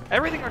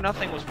 Everything or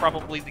Nothing was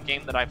probably the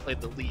game that I played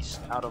the least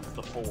out of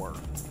the 4.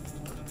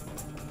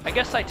 I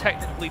guess I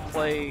technically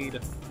played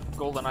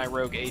GoldenEye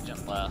Rogue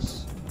Agent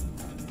less.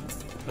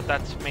 But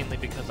that's mainly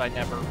because I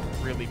never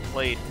really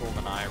played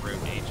GoldenEye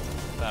Rogue Agent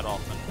that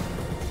often.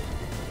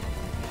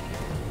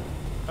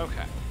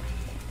 Okay.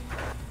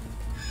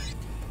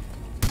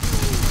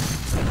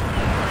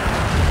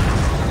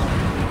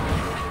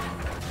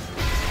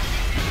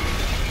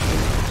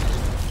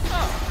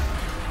 Oh.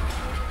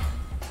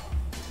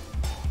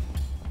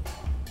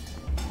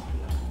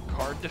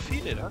 Card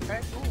defeated. Okay,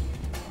 cool.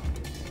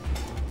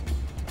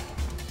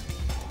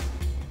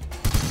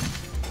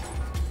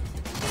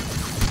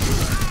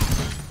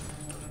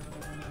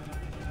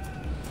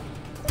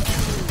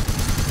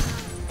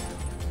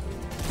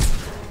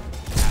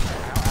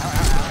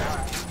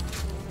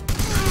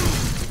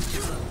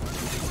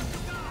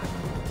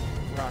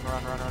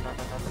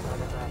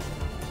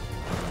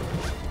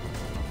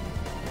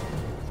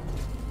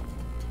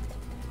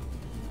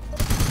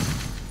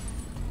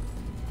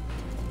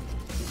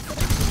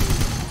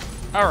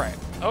 Alright.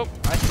 Oh,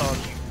 I saw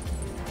you.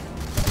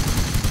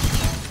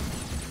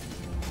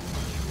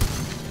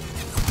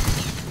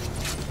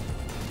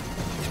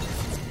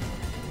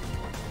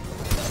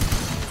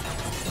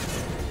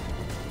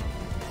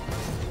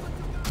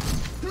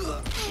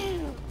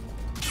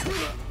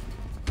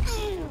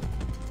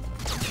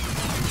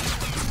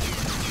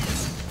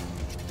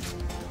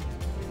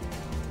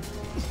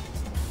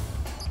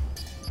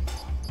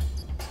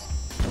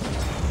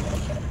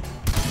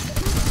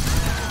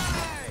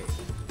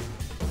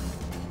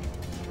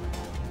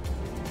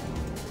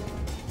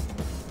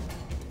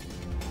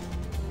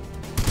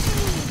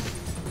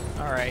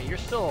 Alright, you're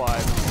still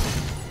alive.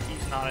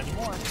 He's not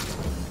anymore.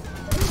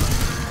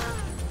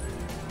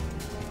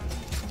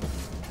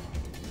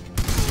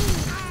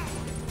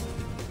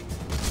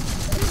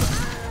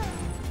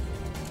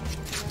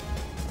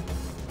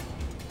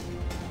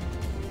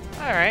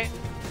 Alright.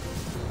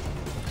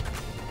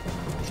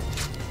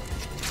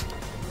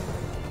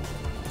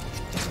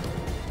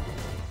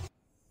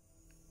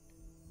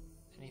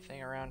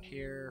 Anything around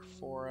here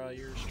for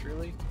yours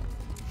truly?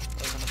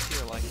 Doesn't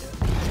appear like it.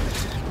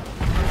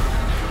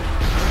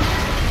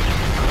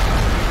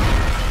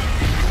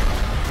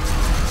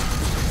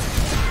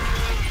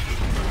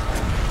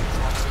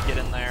 Get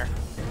in there.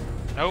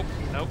 Nope,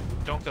 nope,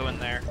 don't go in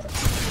there.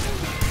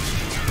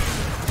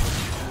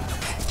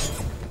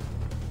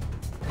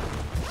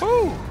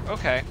 Woo!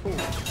 Okay, cool.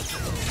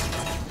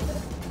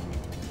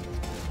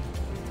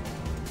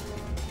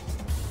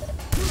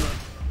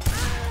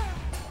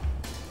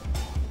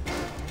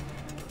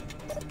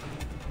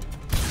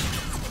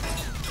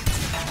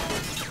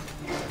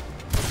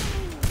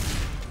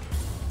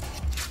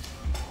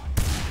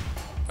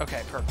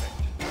 Okay, perfect.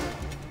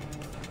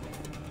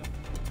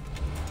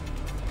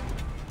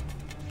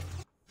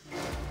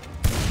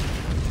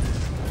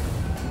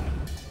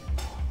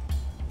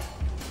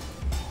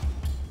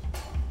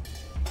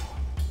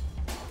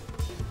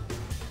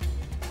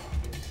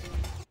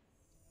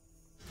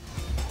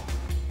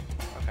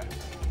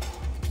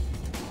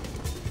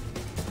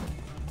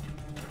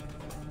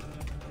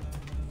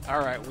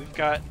 Alright, we've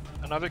got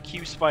another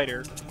Q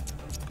Spider.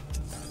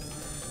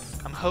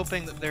 I'm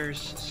hoping that there's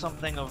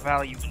something of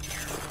value in here.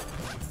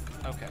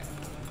 Okay.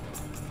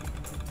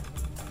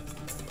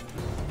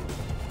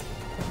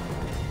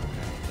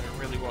 There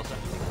really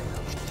wasn't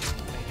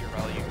major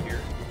value here.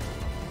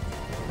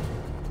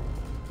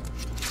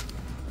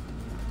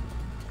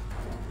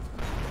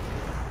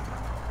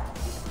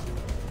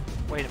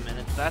 Wait a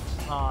minute,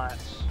 that's not...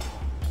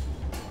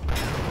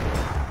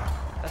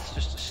 That's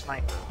just a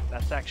sniper.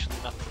 That's actually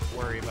nothing to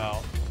worry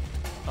about,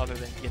 other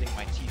than getting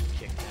my teeth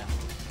kicked in.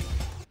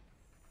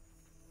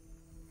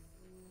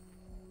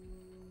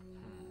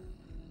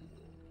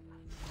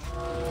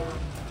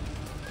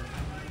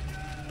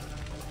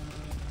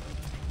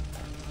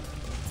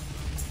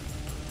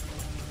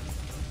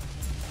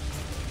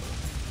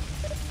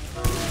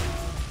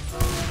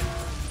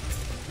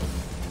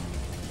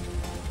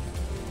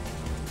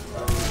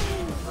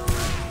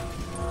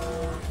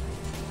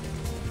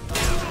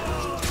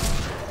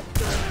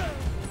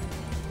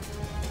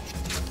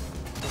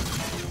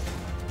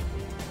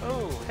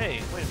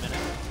 Hey, wait a minute.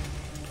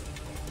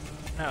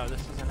 No,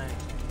 this isn't it.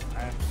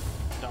 I'm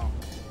dumb.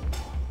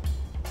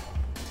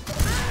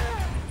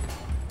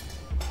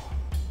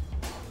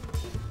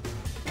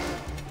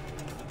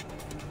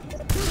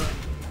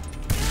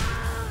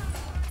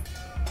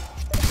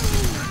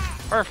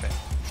 Perfect.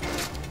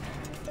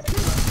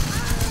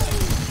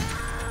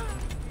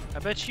 I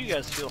bet you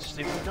guys feel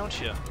stupid, don't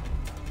you?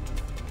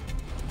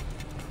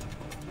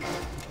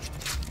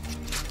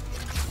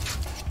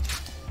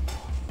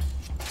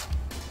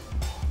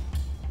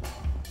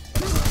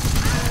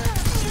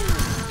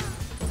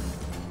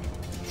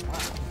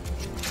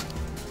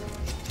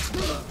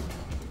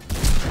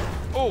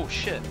 Oh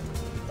shit.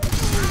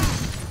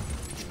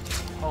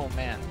 Oh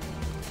man.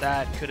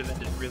 That could have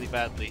ended really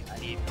badly. I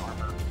need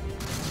armor.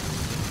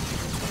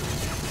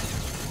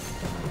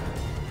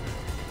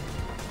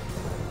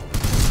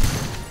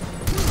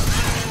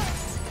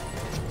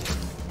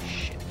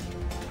 Shit.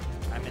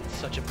 I'm in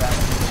such a bad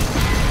position.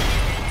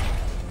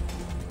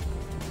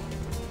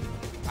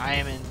 I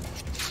am in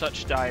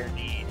such dire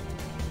need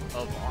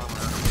of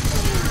armor.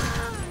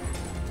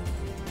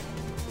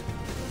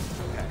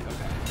 Okay.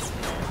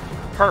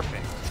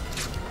 Perfect.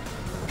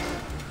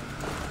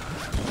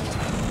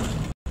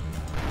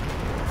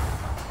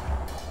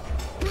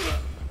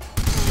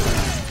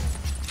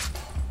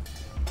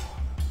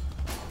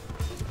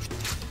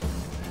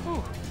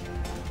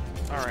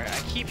 Alright, I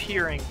keep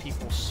hearing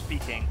people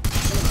speaking.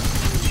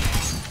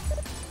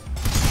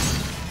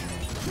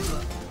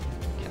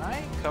 Can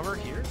I cover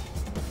here?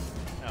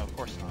 No, of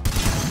course not.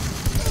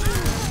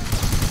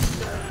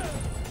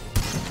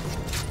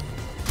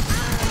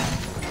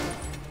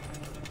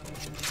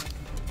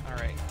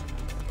 Alright.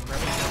 Grab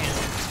what you can.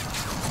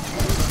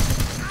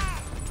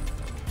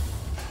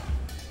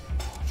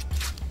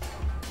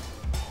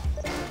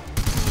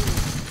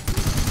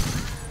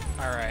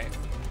 Alright.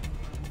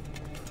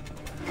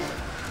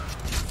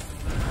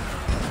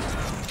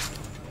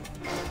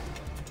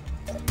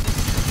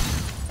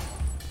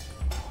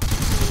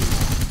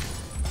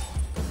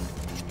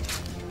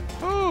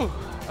 Whew.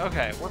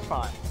 Okay, we're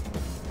fine.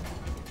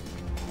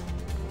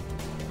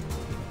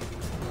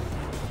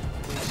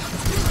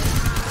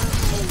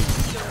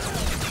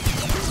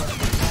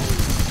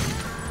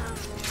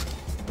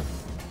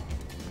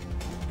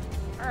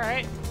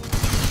 Alright.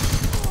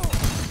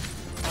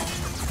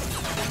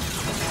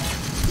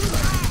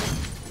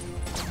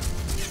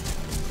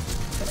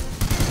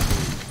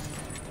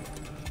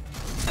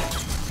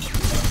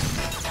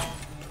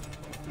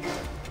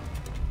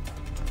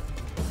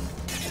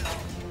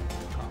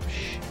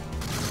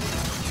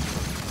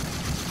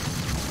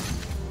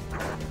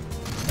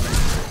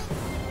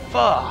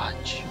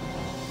 Fudge!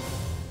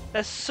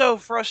 That's so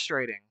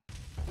frustrating.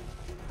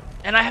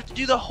 And I have to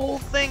do the whole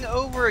thing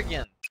over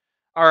again.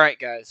 Alright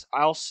guys,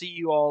 I'll see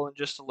you all in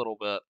just a little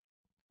bit.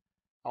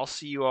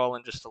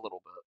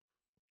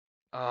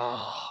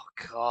 Oh,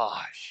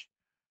 gosh.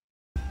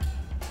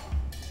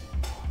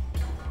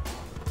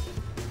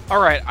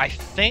 Alright, I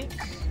think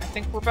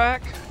we're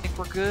back. I think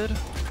we're good.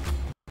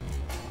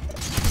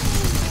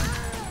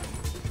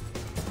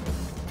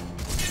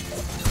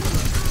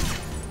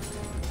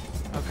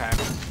 Okay,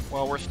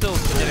 well, we're still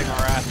getting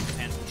our asses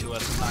handed to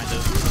us, kind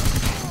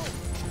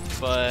of.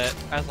 But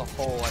as a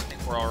whole, I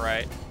think we're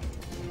alright.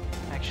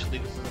 Actually,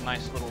 this is a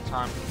nice little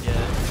time to get.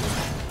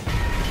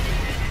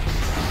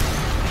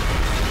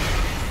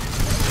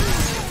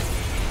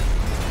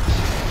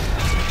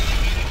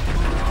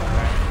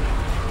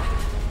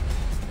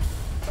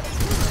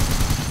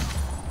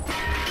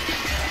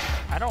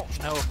 I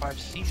don't know if I've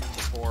seen him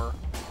before.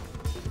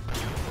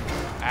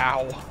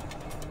 Ow.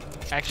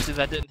 Actually,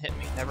 that didn't hit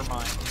me. Never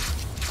mind.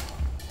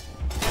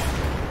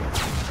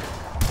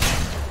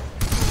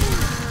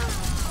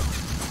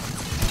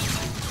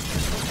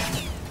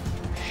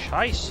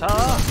 Scheisse!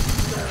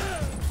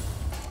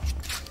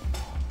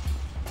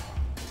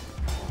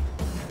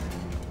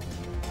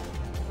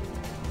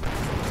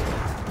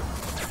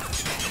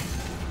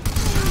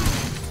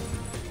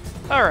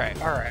 Alright.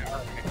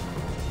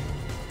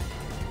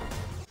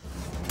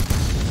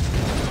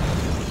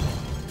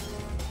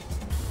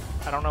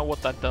 I don't know know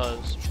what that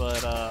does,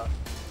 but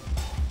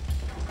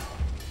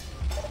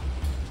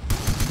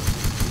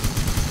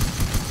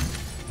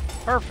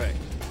perfect.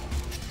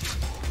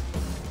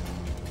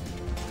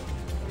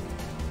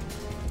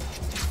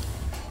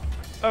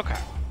 Okay.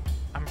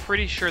 I'm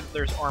pretty sure that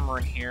there's armor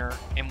in here,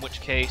 in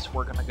which case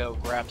we're gonna go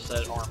grab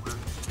said armor.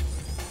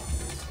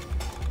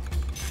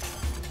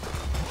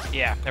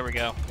 Yeah, there we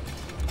go.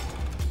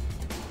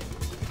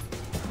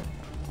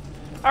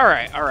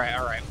 Alright, alright,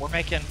 alright. We're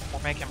making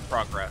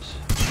progress.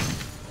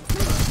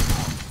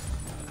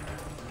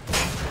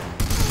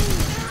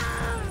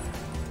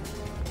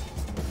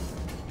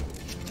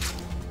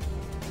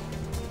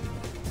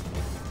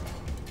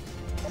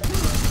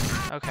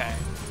 Okay.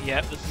 Yeah,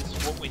 this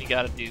is what we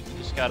gotta do. We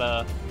just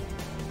gotta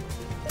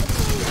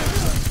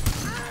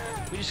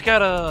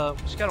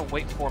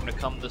wait for him to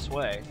come this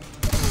way.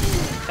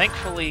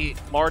 Thankfully,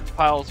 large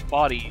piles of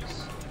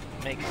bodies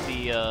make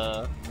the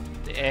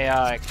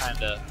AI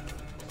kinda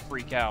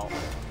freak out.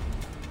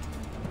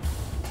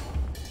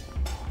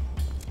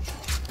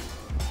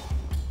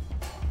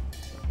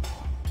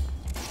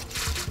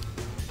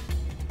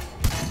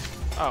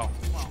 Oh,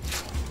 well.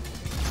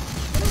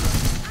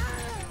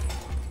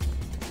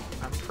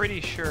 I'm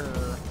pretty sure...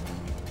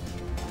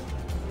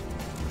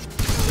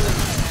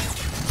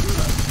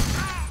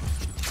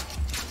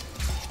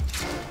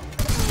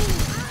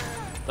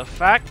 The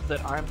fact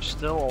that I'm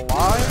still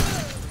alive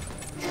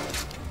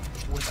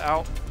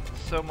without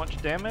so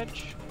much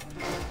damage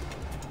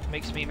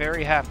makes me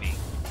very happy.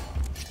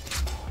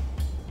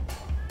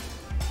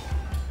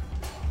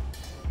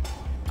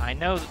 I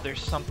know that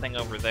there's something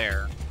over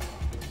there.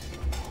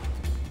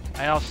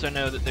 I also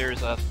know that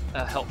there's a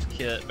health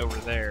kit over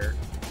there.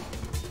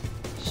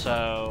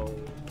 So,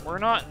 we're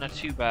not in a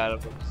too bad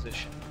of a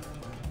position.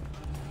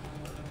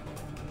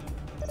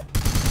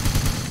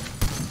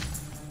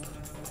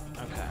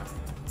 Okay.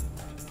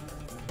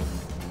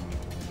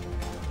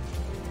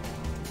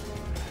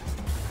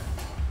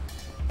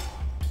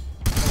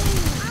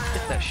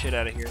 Get that shit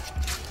out of here.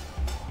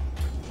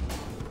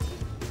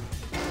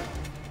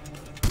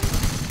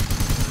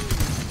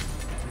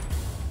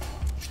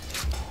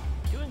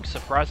 Doing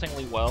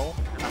surprisingly well,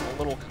 and I'm a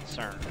little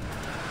concerned.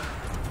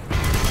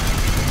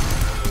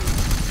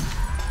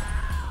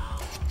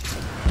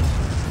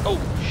 Oh,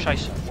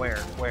 scheisse. Where?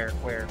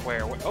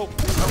 Oh,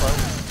 hello.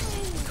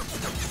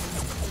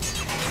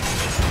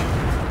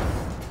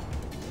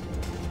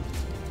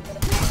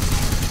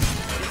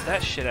 Get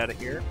that shit out of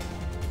here.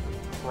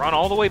 Run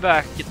all the way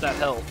back, get that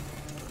health.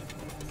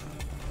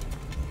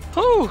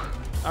 Whew!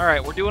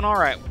 Alright, we're doing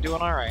alright,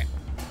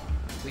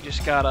 We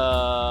just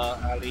gotta...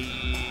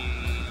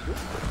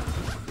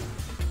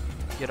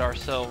 get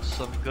ourselves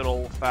some good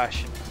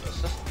old-fashioned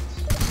assistance.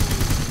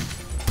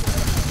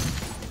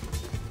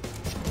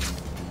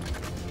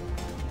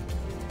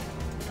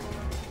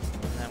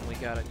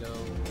 Gotta go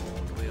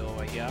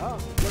over here.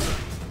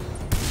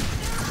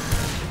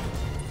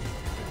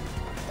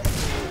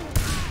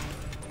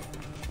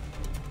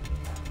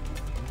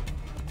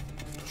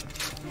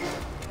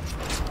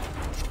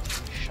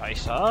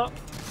 Scheisse.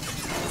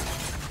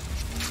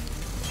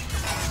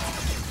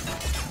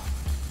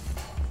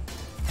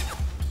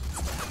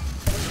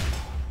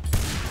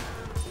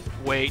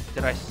 Wait,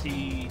 did I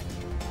see...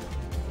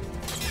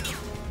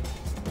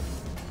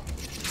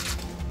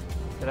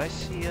 Did I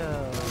see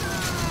a...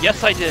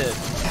 Yes, I did!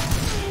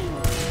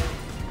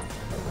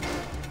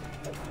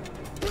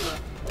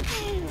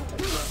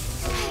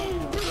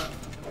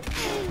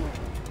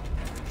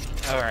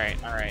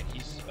 Alright,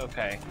 he's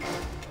okay.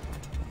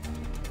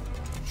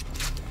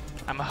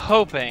 I'm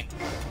hoping...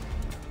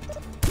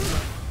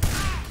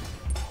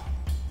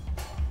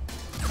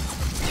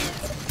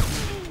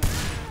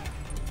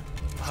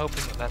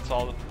 that that's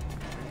all that will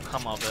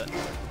come of it.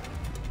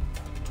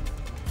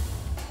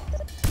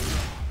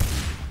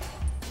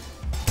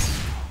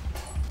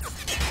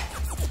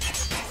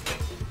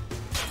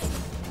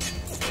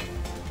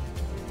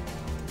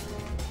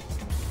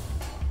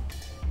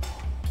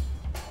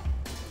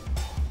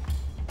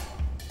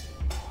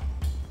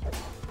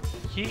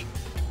 Yeet.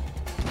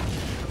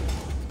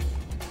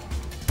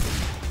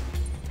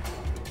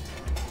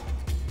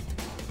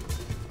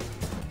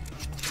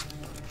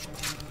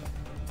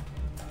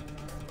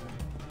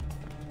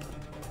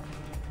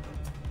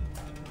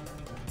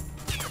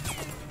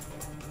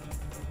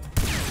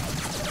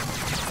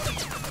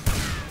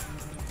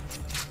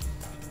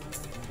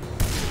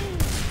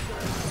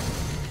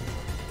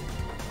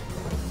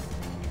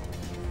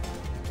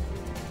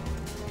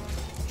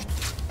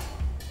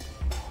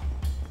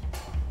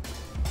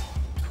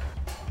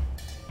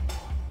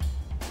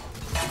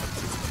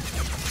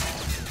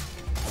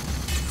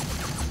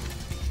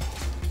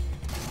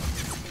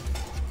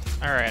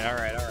 Alright.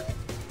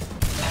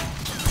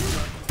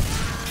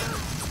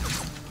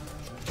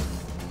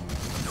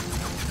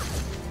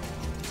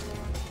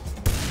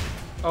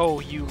 Oh,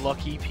 you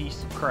lucky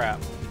piece of crap.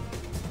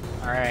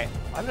 Alright.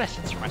 Why did I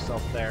censor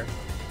myself there?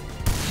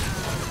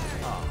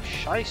 Oh,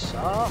 scheisse.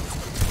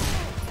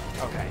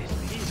 Okay,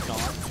 he's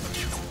gone.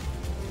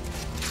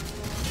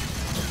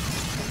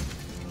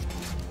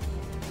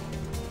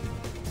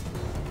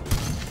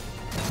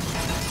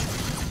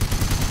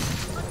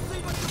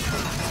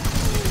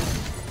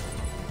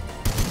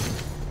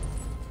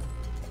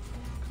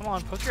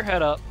 on, poke your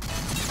head up.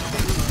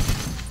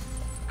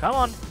 Come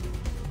on.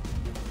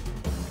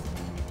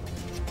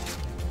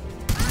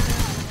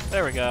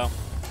 There we go.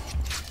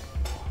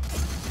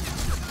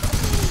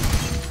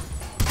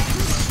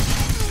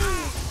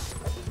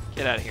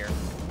 Get out of here.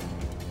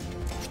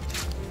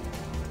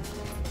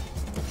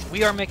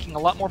 We are making a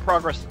lot more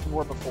progress than we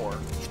were before.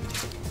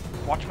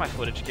 Watch my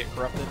footage get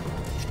corrupted.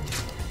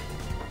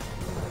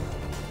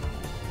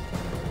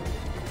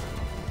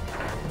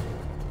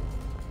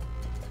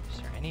 Is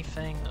there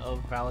anything of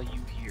value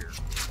here?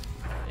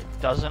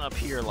 It doesn't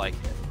appear like it.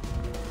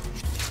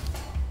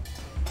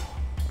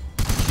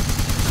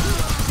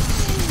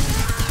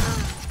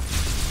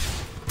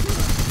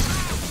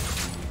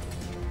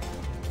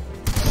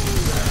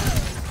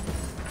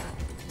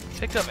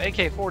 Picked up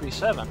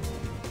AK-47.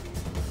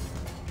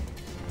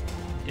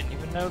 Didn't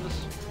even know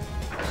this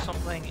was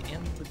something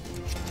in the...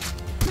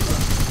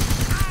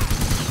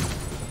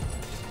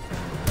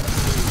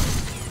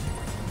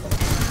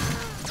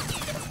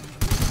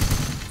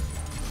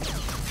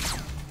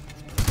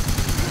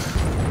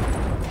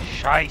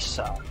 Scheisse.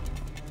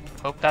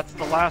 Hope that's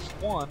the last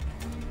one.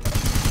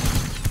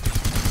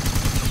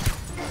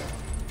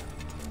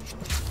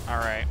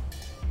 Alright.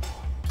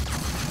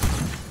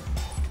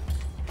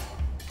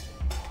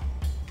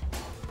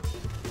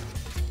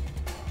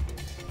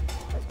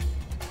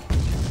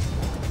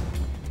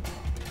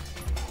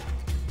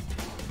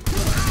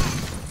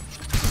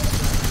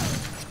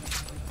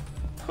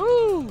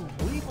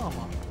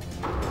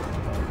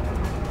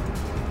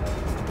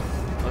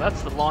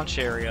 That's the launch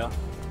area.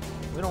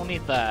 We don't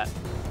need that.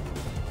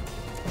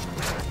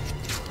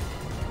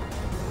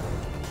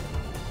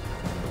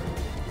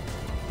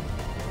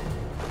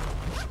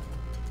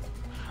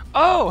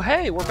 Oh,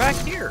 hey, we're back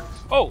here.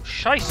 Oh,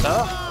 scheisse.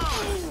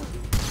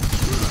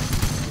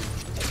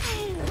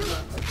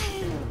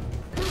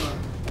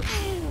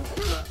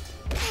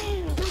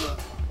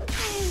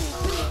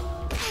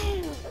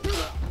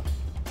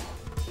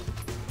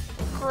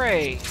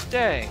 Great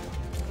day.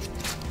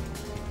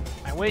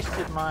 I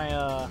wasted my,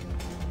 oh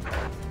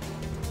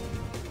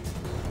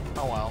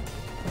well.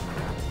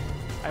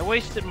 I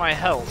wasted my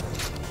health,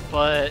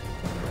 but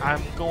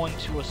I'm going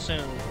to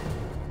assume...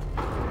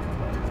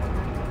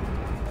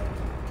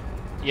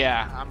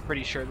 Yeah, I'm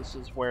pretty sure this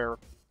is where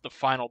the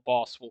final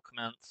boss will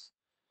commence.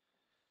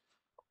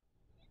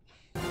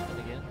 But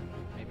again,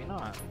 maybe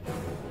not.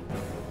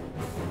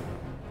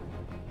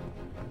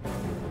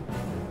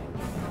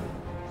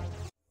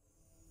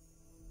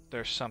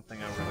 There's something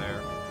over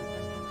there.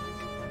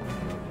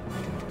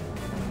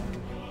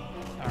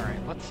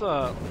 Alright, let's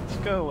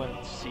go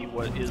and see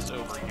what is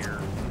over here.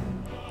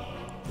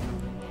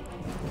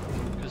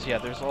 Because yeah,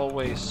 there's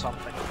always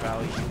something of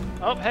value.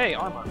 Oh, hey,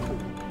 armor, cool.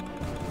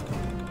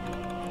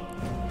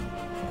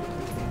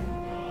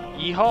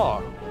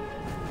 Yeehaw!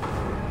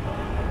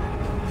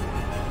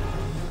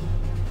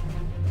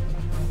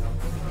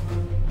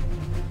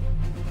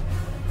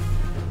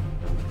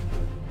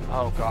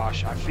 Oh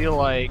gosh, I feel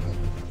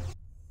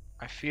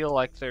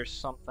like there's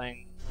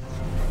something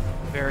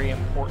very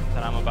important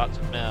that I'm about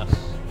to miss.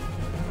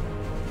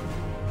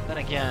 Then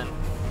again,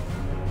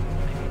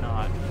 maybe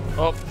not.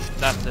 Oh,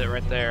 that's it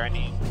right there. I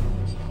need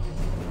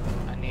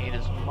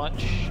as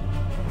much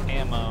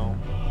ammo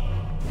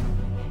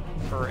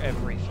for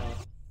everything.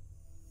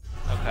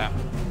 Okay.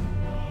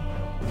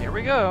 Here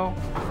we go.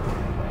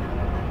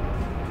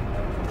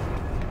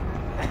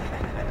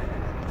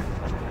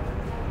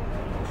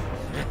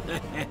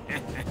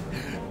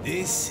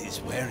 This is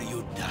where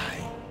you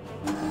die.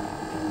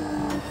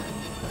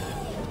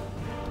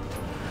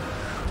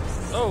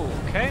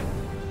 Okay.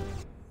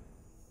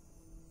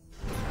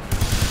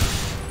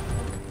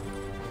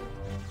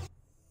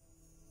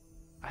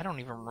 I don't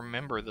even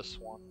remember this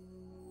one.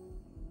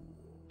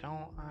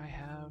 Don't I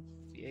have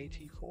the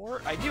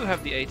AT-4? I do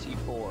have the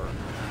AT-4.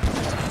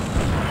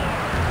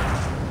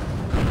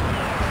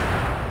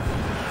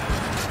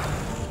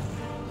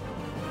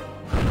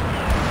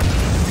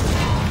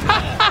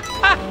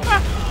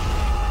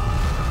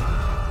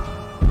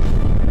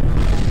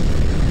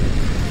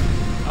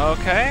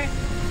 Okay.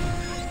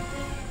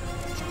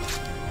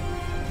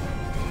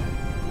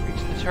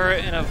 Reach the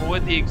turret and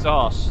avoid the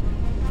exhaust.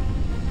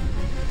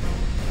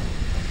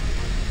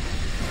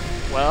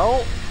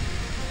 Well...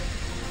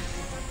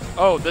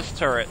 Oh, this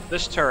turret,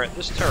 this turret,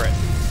 this turret.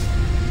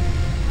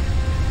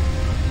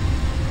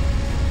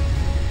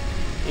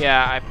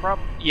 Yeah,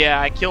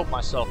 I killed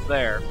myself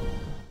there.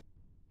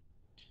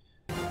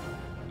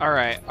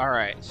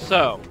 Alright,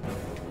 so...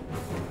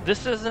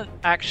 This isn't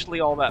actually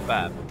all that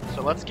bad.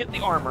 So let's get the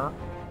armor.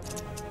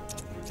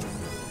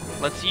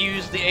 Let's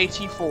use the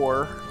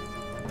AT-4.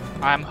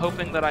 I'm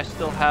hoping that I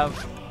still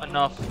have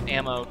enough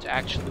ammo to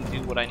actually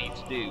do what I need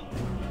to do.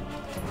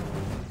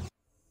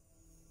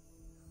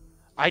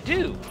 I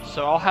do!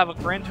 So I'll have a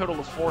grand total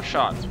of 4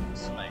 shots with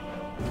this thing.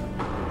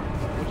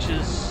 Which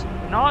is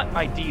not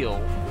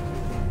ideal,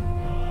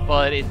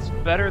 but it's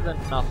better than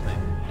nothing.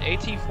 The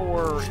AT-4...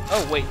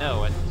 Oh, wait,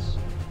 no, it's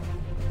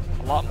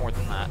a lot more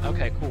than that.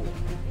 Okay, cool.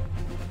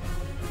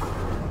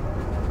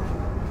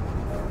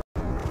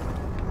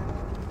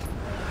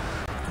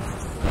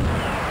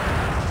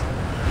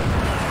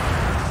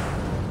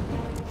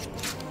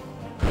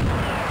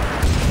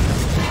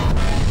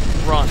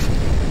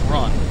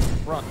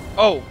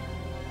 Oh!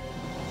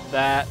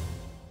 That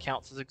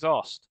counts as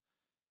exhaust.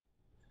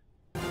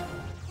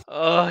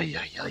 Alright.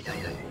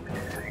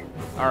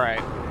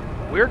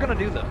 We're gonna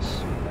do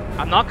this.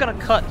 I'm not gonna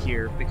cut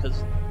here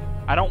because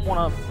I don't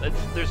wanna...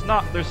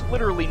 There's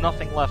literally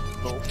nothing left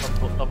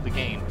of the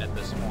game at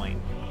this point.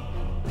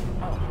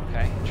 Oh,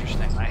 okay,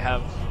 interesting. I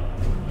have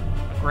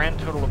a grand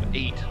total of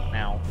 8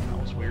 now.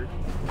 That was weird.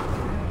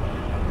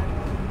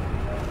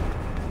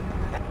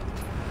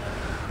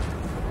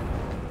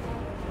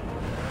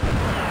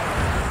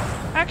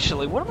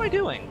 Actually, what am I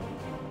doing?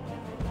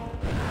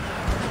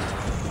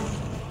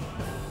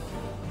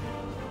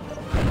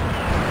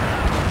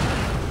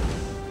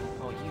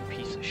 Oh, you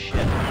piece of shit.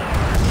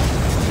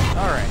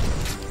 Alright.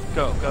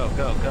 Go, go,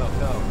 go, go,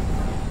 go.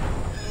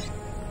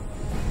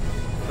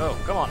 Go,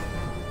 come on.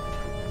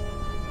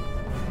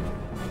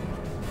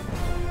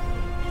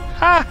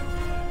 Ha!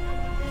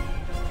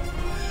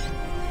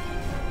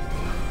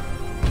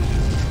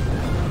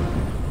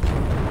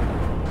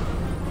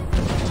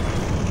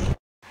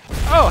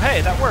 Oh,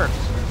 hey, that worked.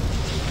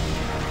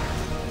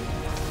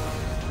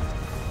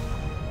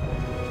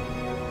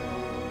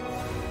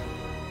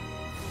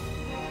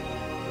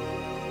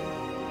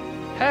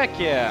 Heck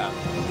yeah.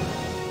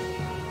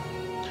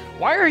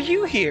 Why are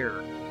you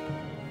here?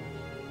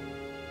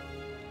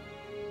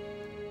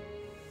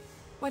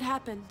 What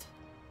happened?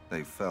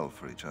 They fell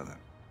for each other.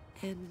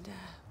 And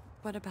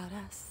what about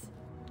us?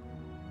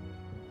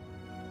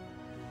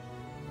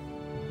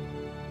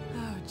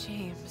 Oh,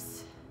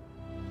 James.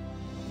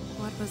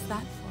 What was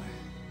that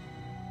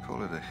for?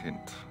 Call it a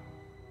hint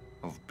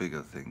of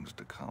bigger things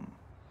to come.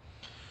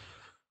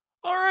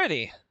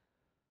 Alrighty.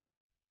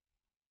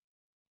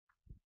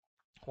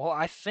 Well,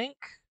 I think...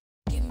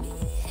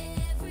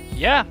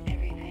 Yeah.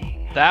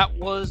 That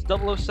was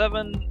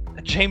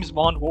 007 James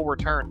Bond Will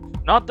Return.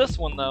 Not this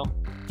one, though.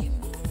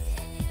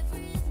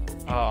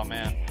 Oh,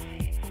 man.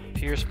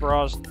 Pierce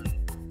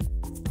Brosnan.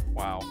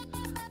 Wow.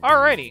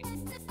 Alrighty.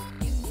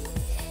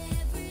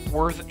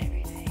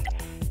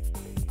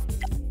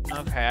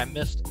 Okay, I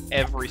missed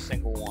every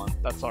single one.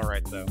 That's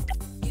alright, though.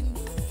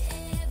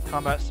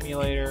 Combat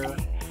Simulator.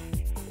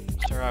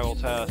 Survival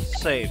Test.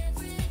 Save.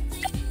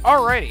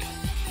 Alrighty.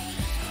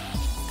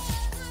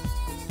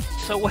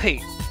 So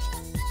wait.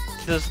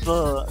 Does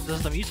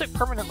the music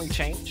permanently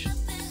change?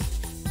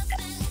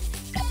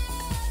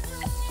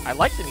 I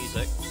like the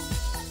music.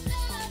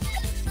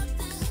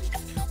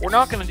 We're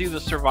not going to do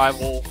the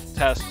survival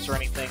tests or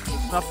anything.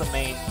 It's not the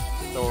main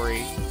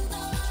story.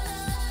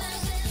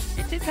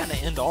 It did kind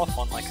of end off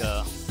on like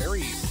a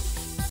very...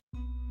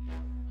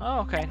 Oh,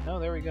 okay. No,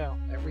 there we go.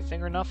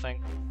 Everything or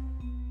nothing.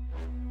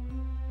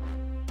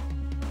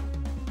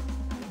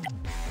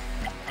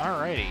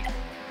 Alrighty.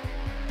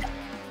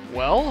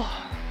 Well,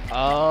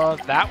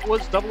 that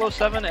was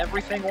 007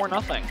 Everything or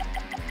Nothing.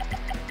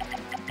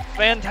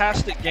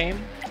 Fantastic game.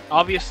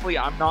 Obviously,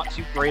 I'm not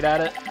too great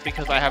at it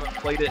because I haven't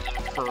played it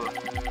for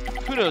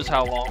who knows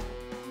how long.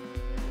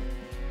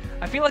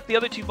 I feel like the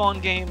other two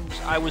Bond games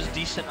I was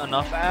decent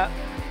enough at.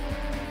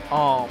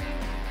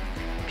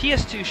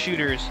 PS2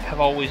 shooters have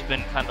always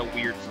been kind of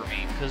weird for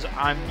me because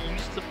I'm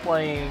used to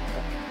playing...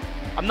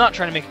 I'm not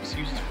trying to make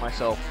excuses for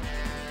myself.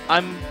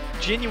 I'm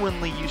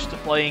genuinely used to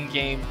playing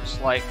games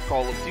like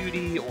Call of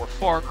Duty or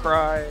Far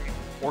Cry,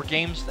 or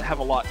games that have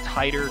a lot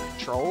tighter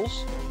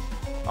controls.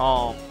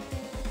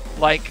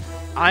 Like,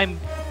 I'm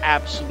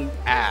absolute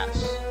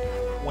ass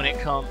when it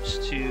comes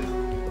to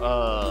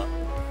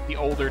the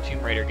older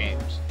Tomb Raider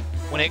games.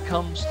 When it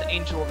comes to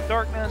Angel of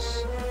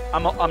Darkness,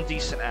 I'm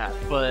decent at,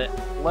 but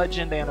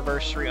Legend,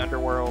 Anniversary,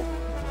 Underworld,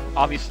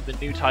 obviously the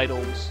new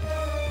titles,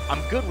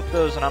 I'm good with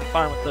those and I'm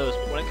fine with those,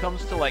 but when it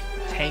comes to like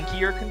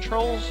tankier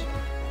controls,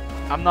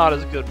 I'm not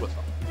as good with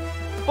them.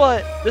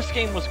 But this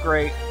game was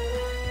great.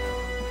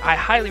 I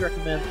highly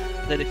recommend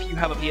that if you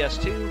have a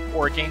PS2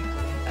 or a game,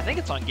 I think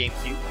it's on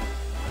GameCube.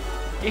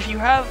 If you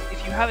have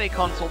a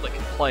console that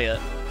can play it,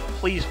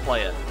 please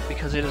play it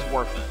because it is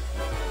worth it.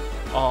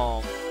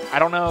 I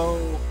don't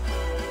know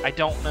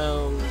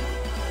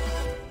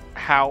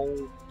how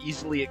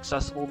easily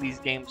accessible these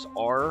games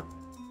are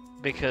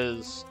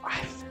because I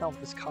found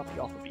this copy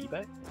off of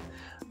eBay.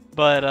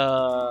 But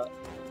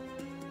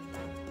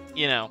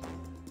you know,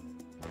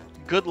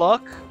 good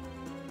luck,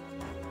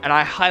 and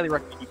I highly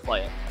recommend you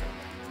play it.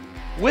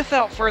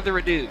 Without further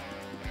ado,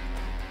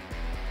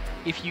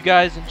 if you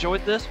guys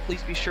enjoyed this,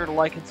 please be sure to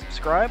like and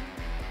subscribe.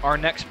 Our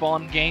next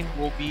Bond game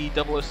will be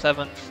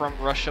 007 From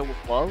Russia with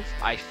Love,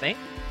 I think.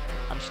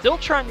 I'm still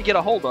trying to get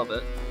a hold of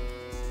it,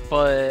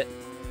 but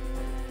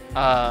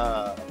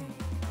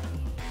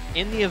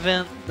in the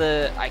event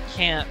that I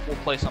can't, we'll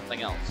play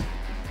something else.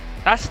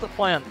 That's the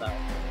plan,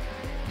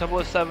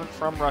 though. 007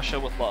 From Russia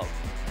with Love.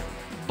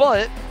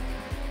 But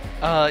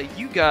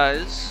you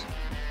guys,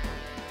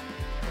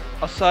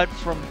 aside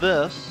from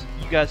this,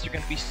 you guys are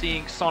going to be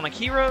seeing Sonic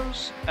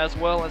Heroes, as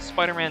well as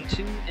Spider-Man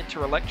 2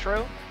 Enter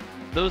Electro.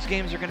 Those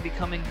games are going to be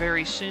coming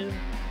very soon.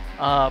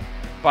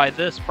 By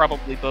this,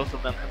 probably both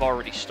of them have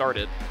already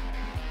started.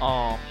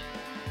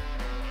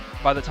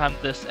 By the time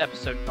this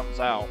episode comes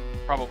out,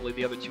 probably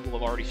the other two will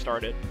have already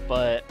started.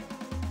 But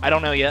I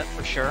don't know yet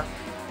for sure,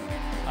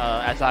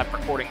 as I'm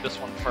recording this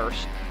one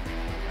first.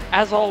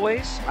 As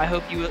always, I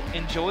hope you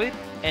enjoyed,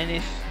 and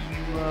if you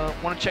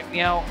want to check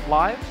me out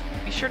live,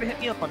 be sure to hit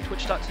me up on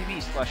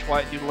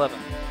twitch.tv/WyattDude11.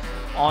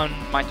 On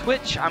my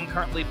Twitch, I'm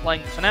currently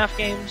playing FNAF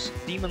games,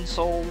 Demon's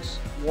Souls,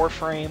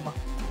 Warframe,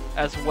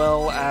 as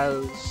well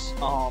as,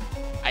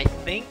 I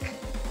think,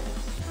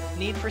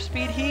 Need for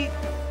Speed Heat.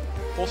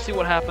 We'll see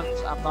what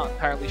happens. I'm not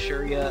entirely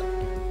sure yet,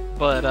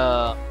 but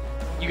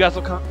you guys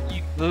will come.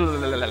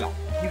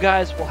 You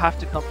guys will have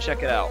to come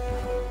check it out.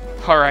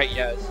 All right,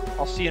 guys.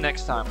 I'll see you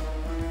next time.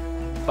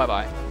 Bye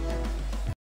bye.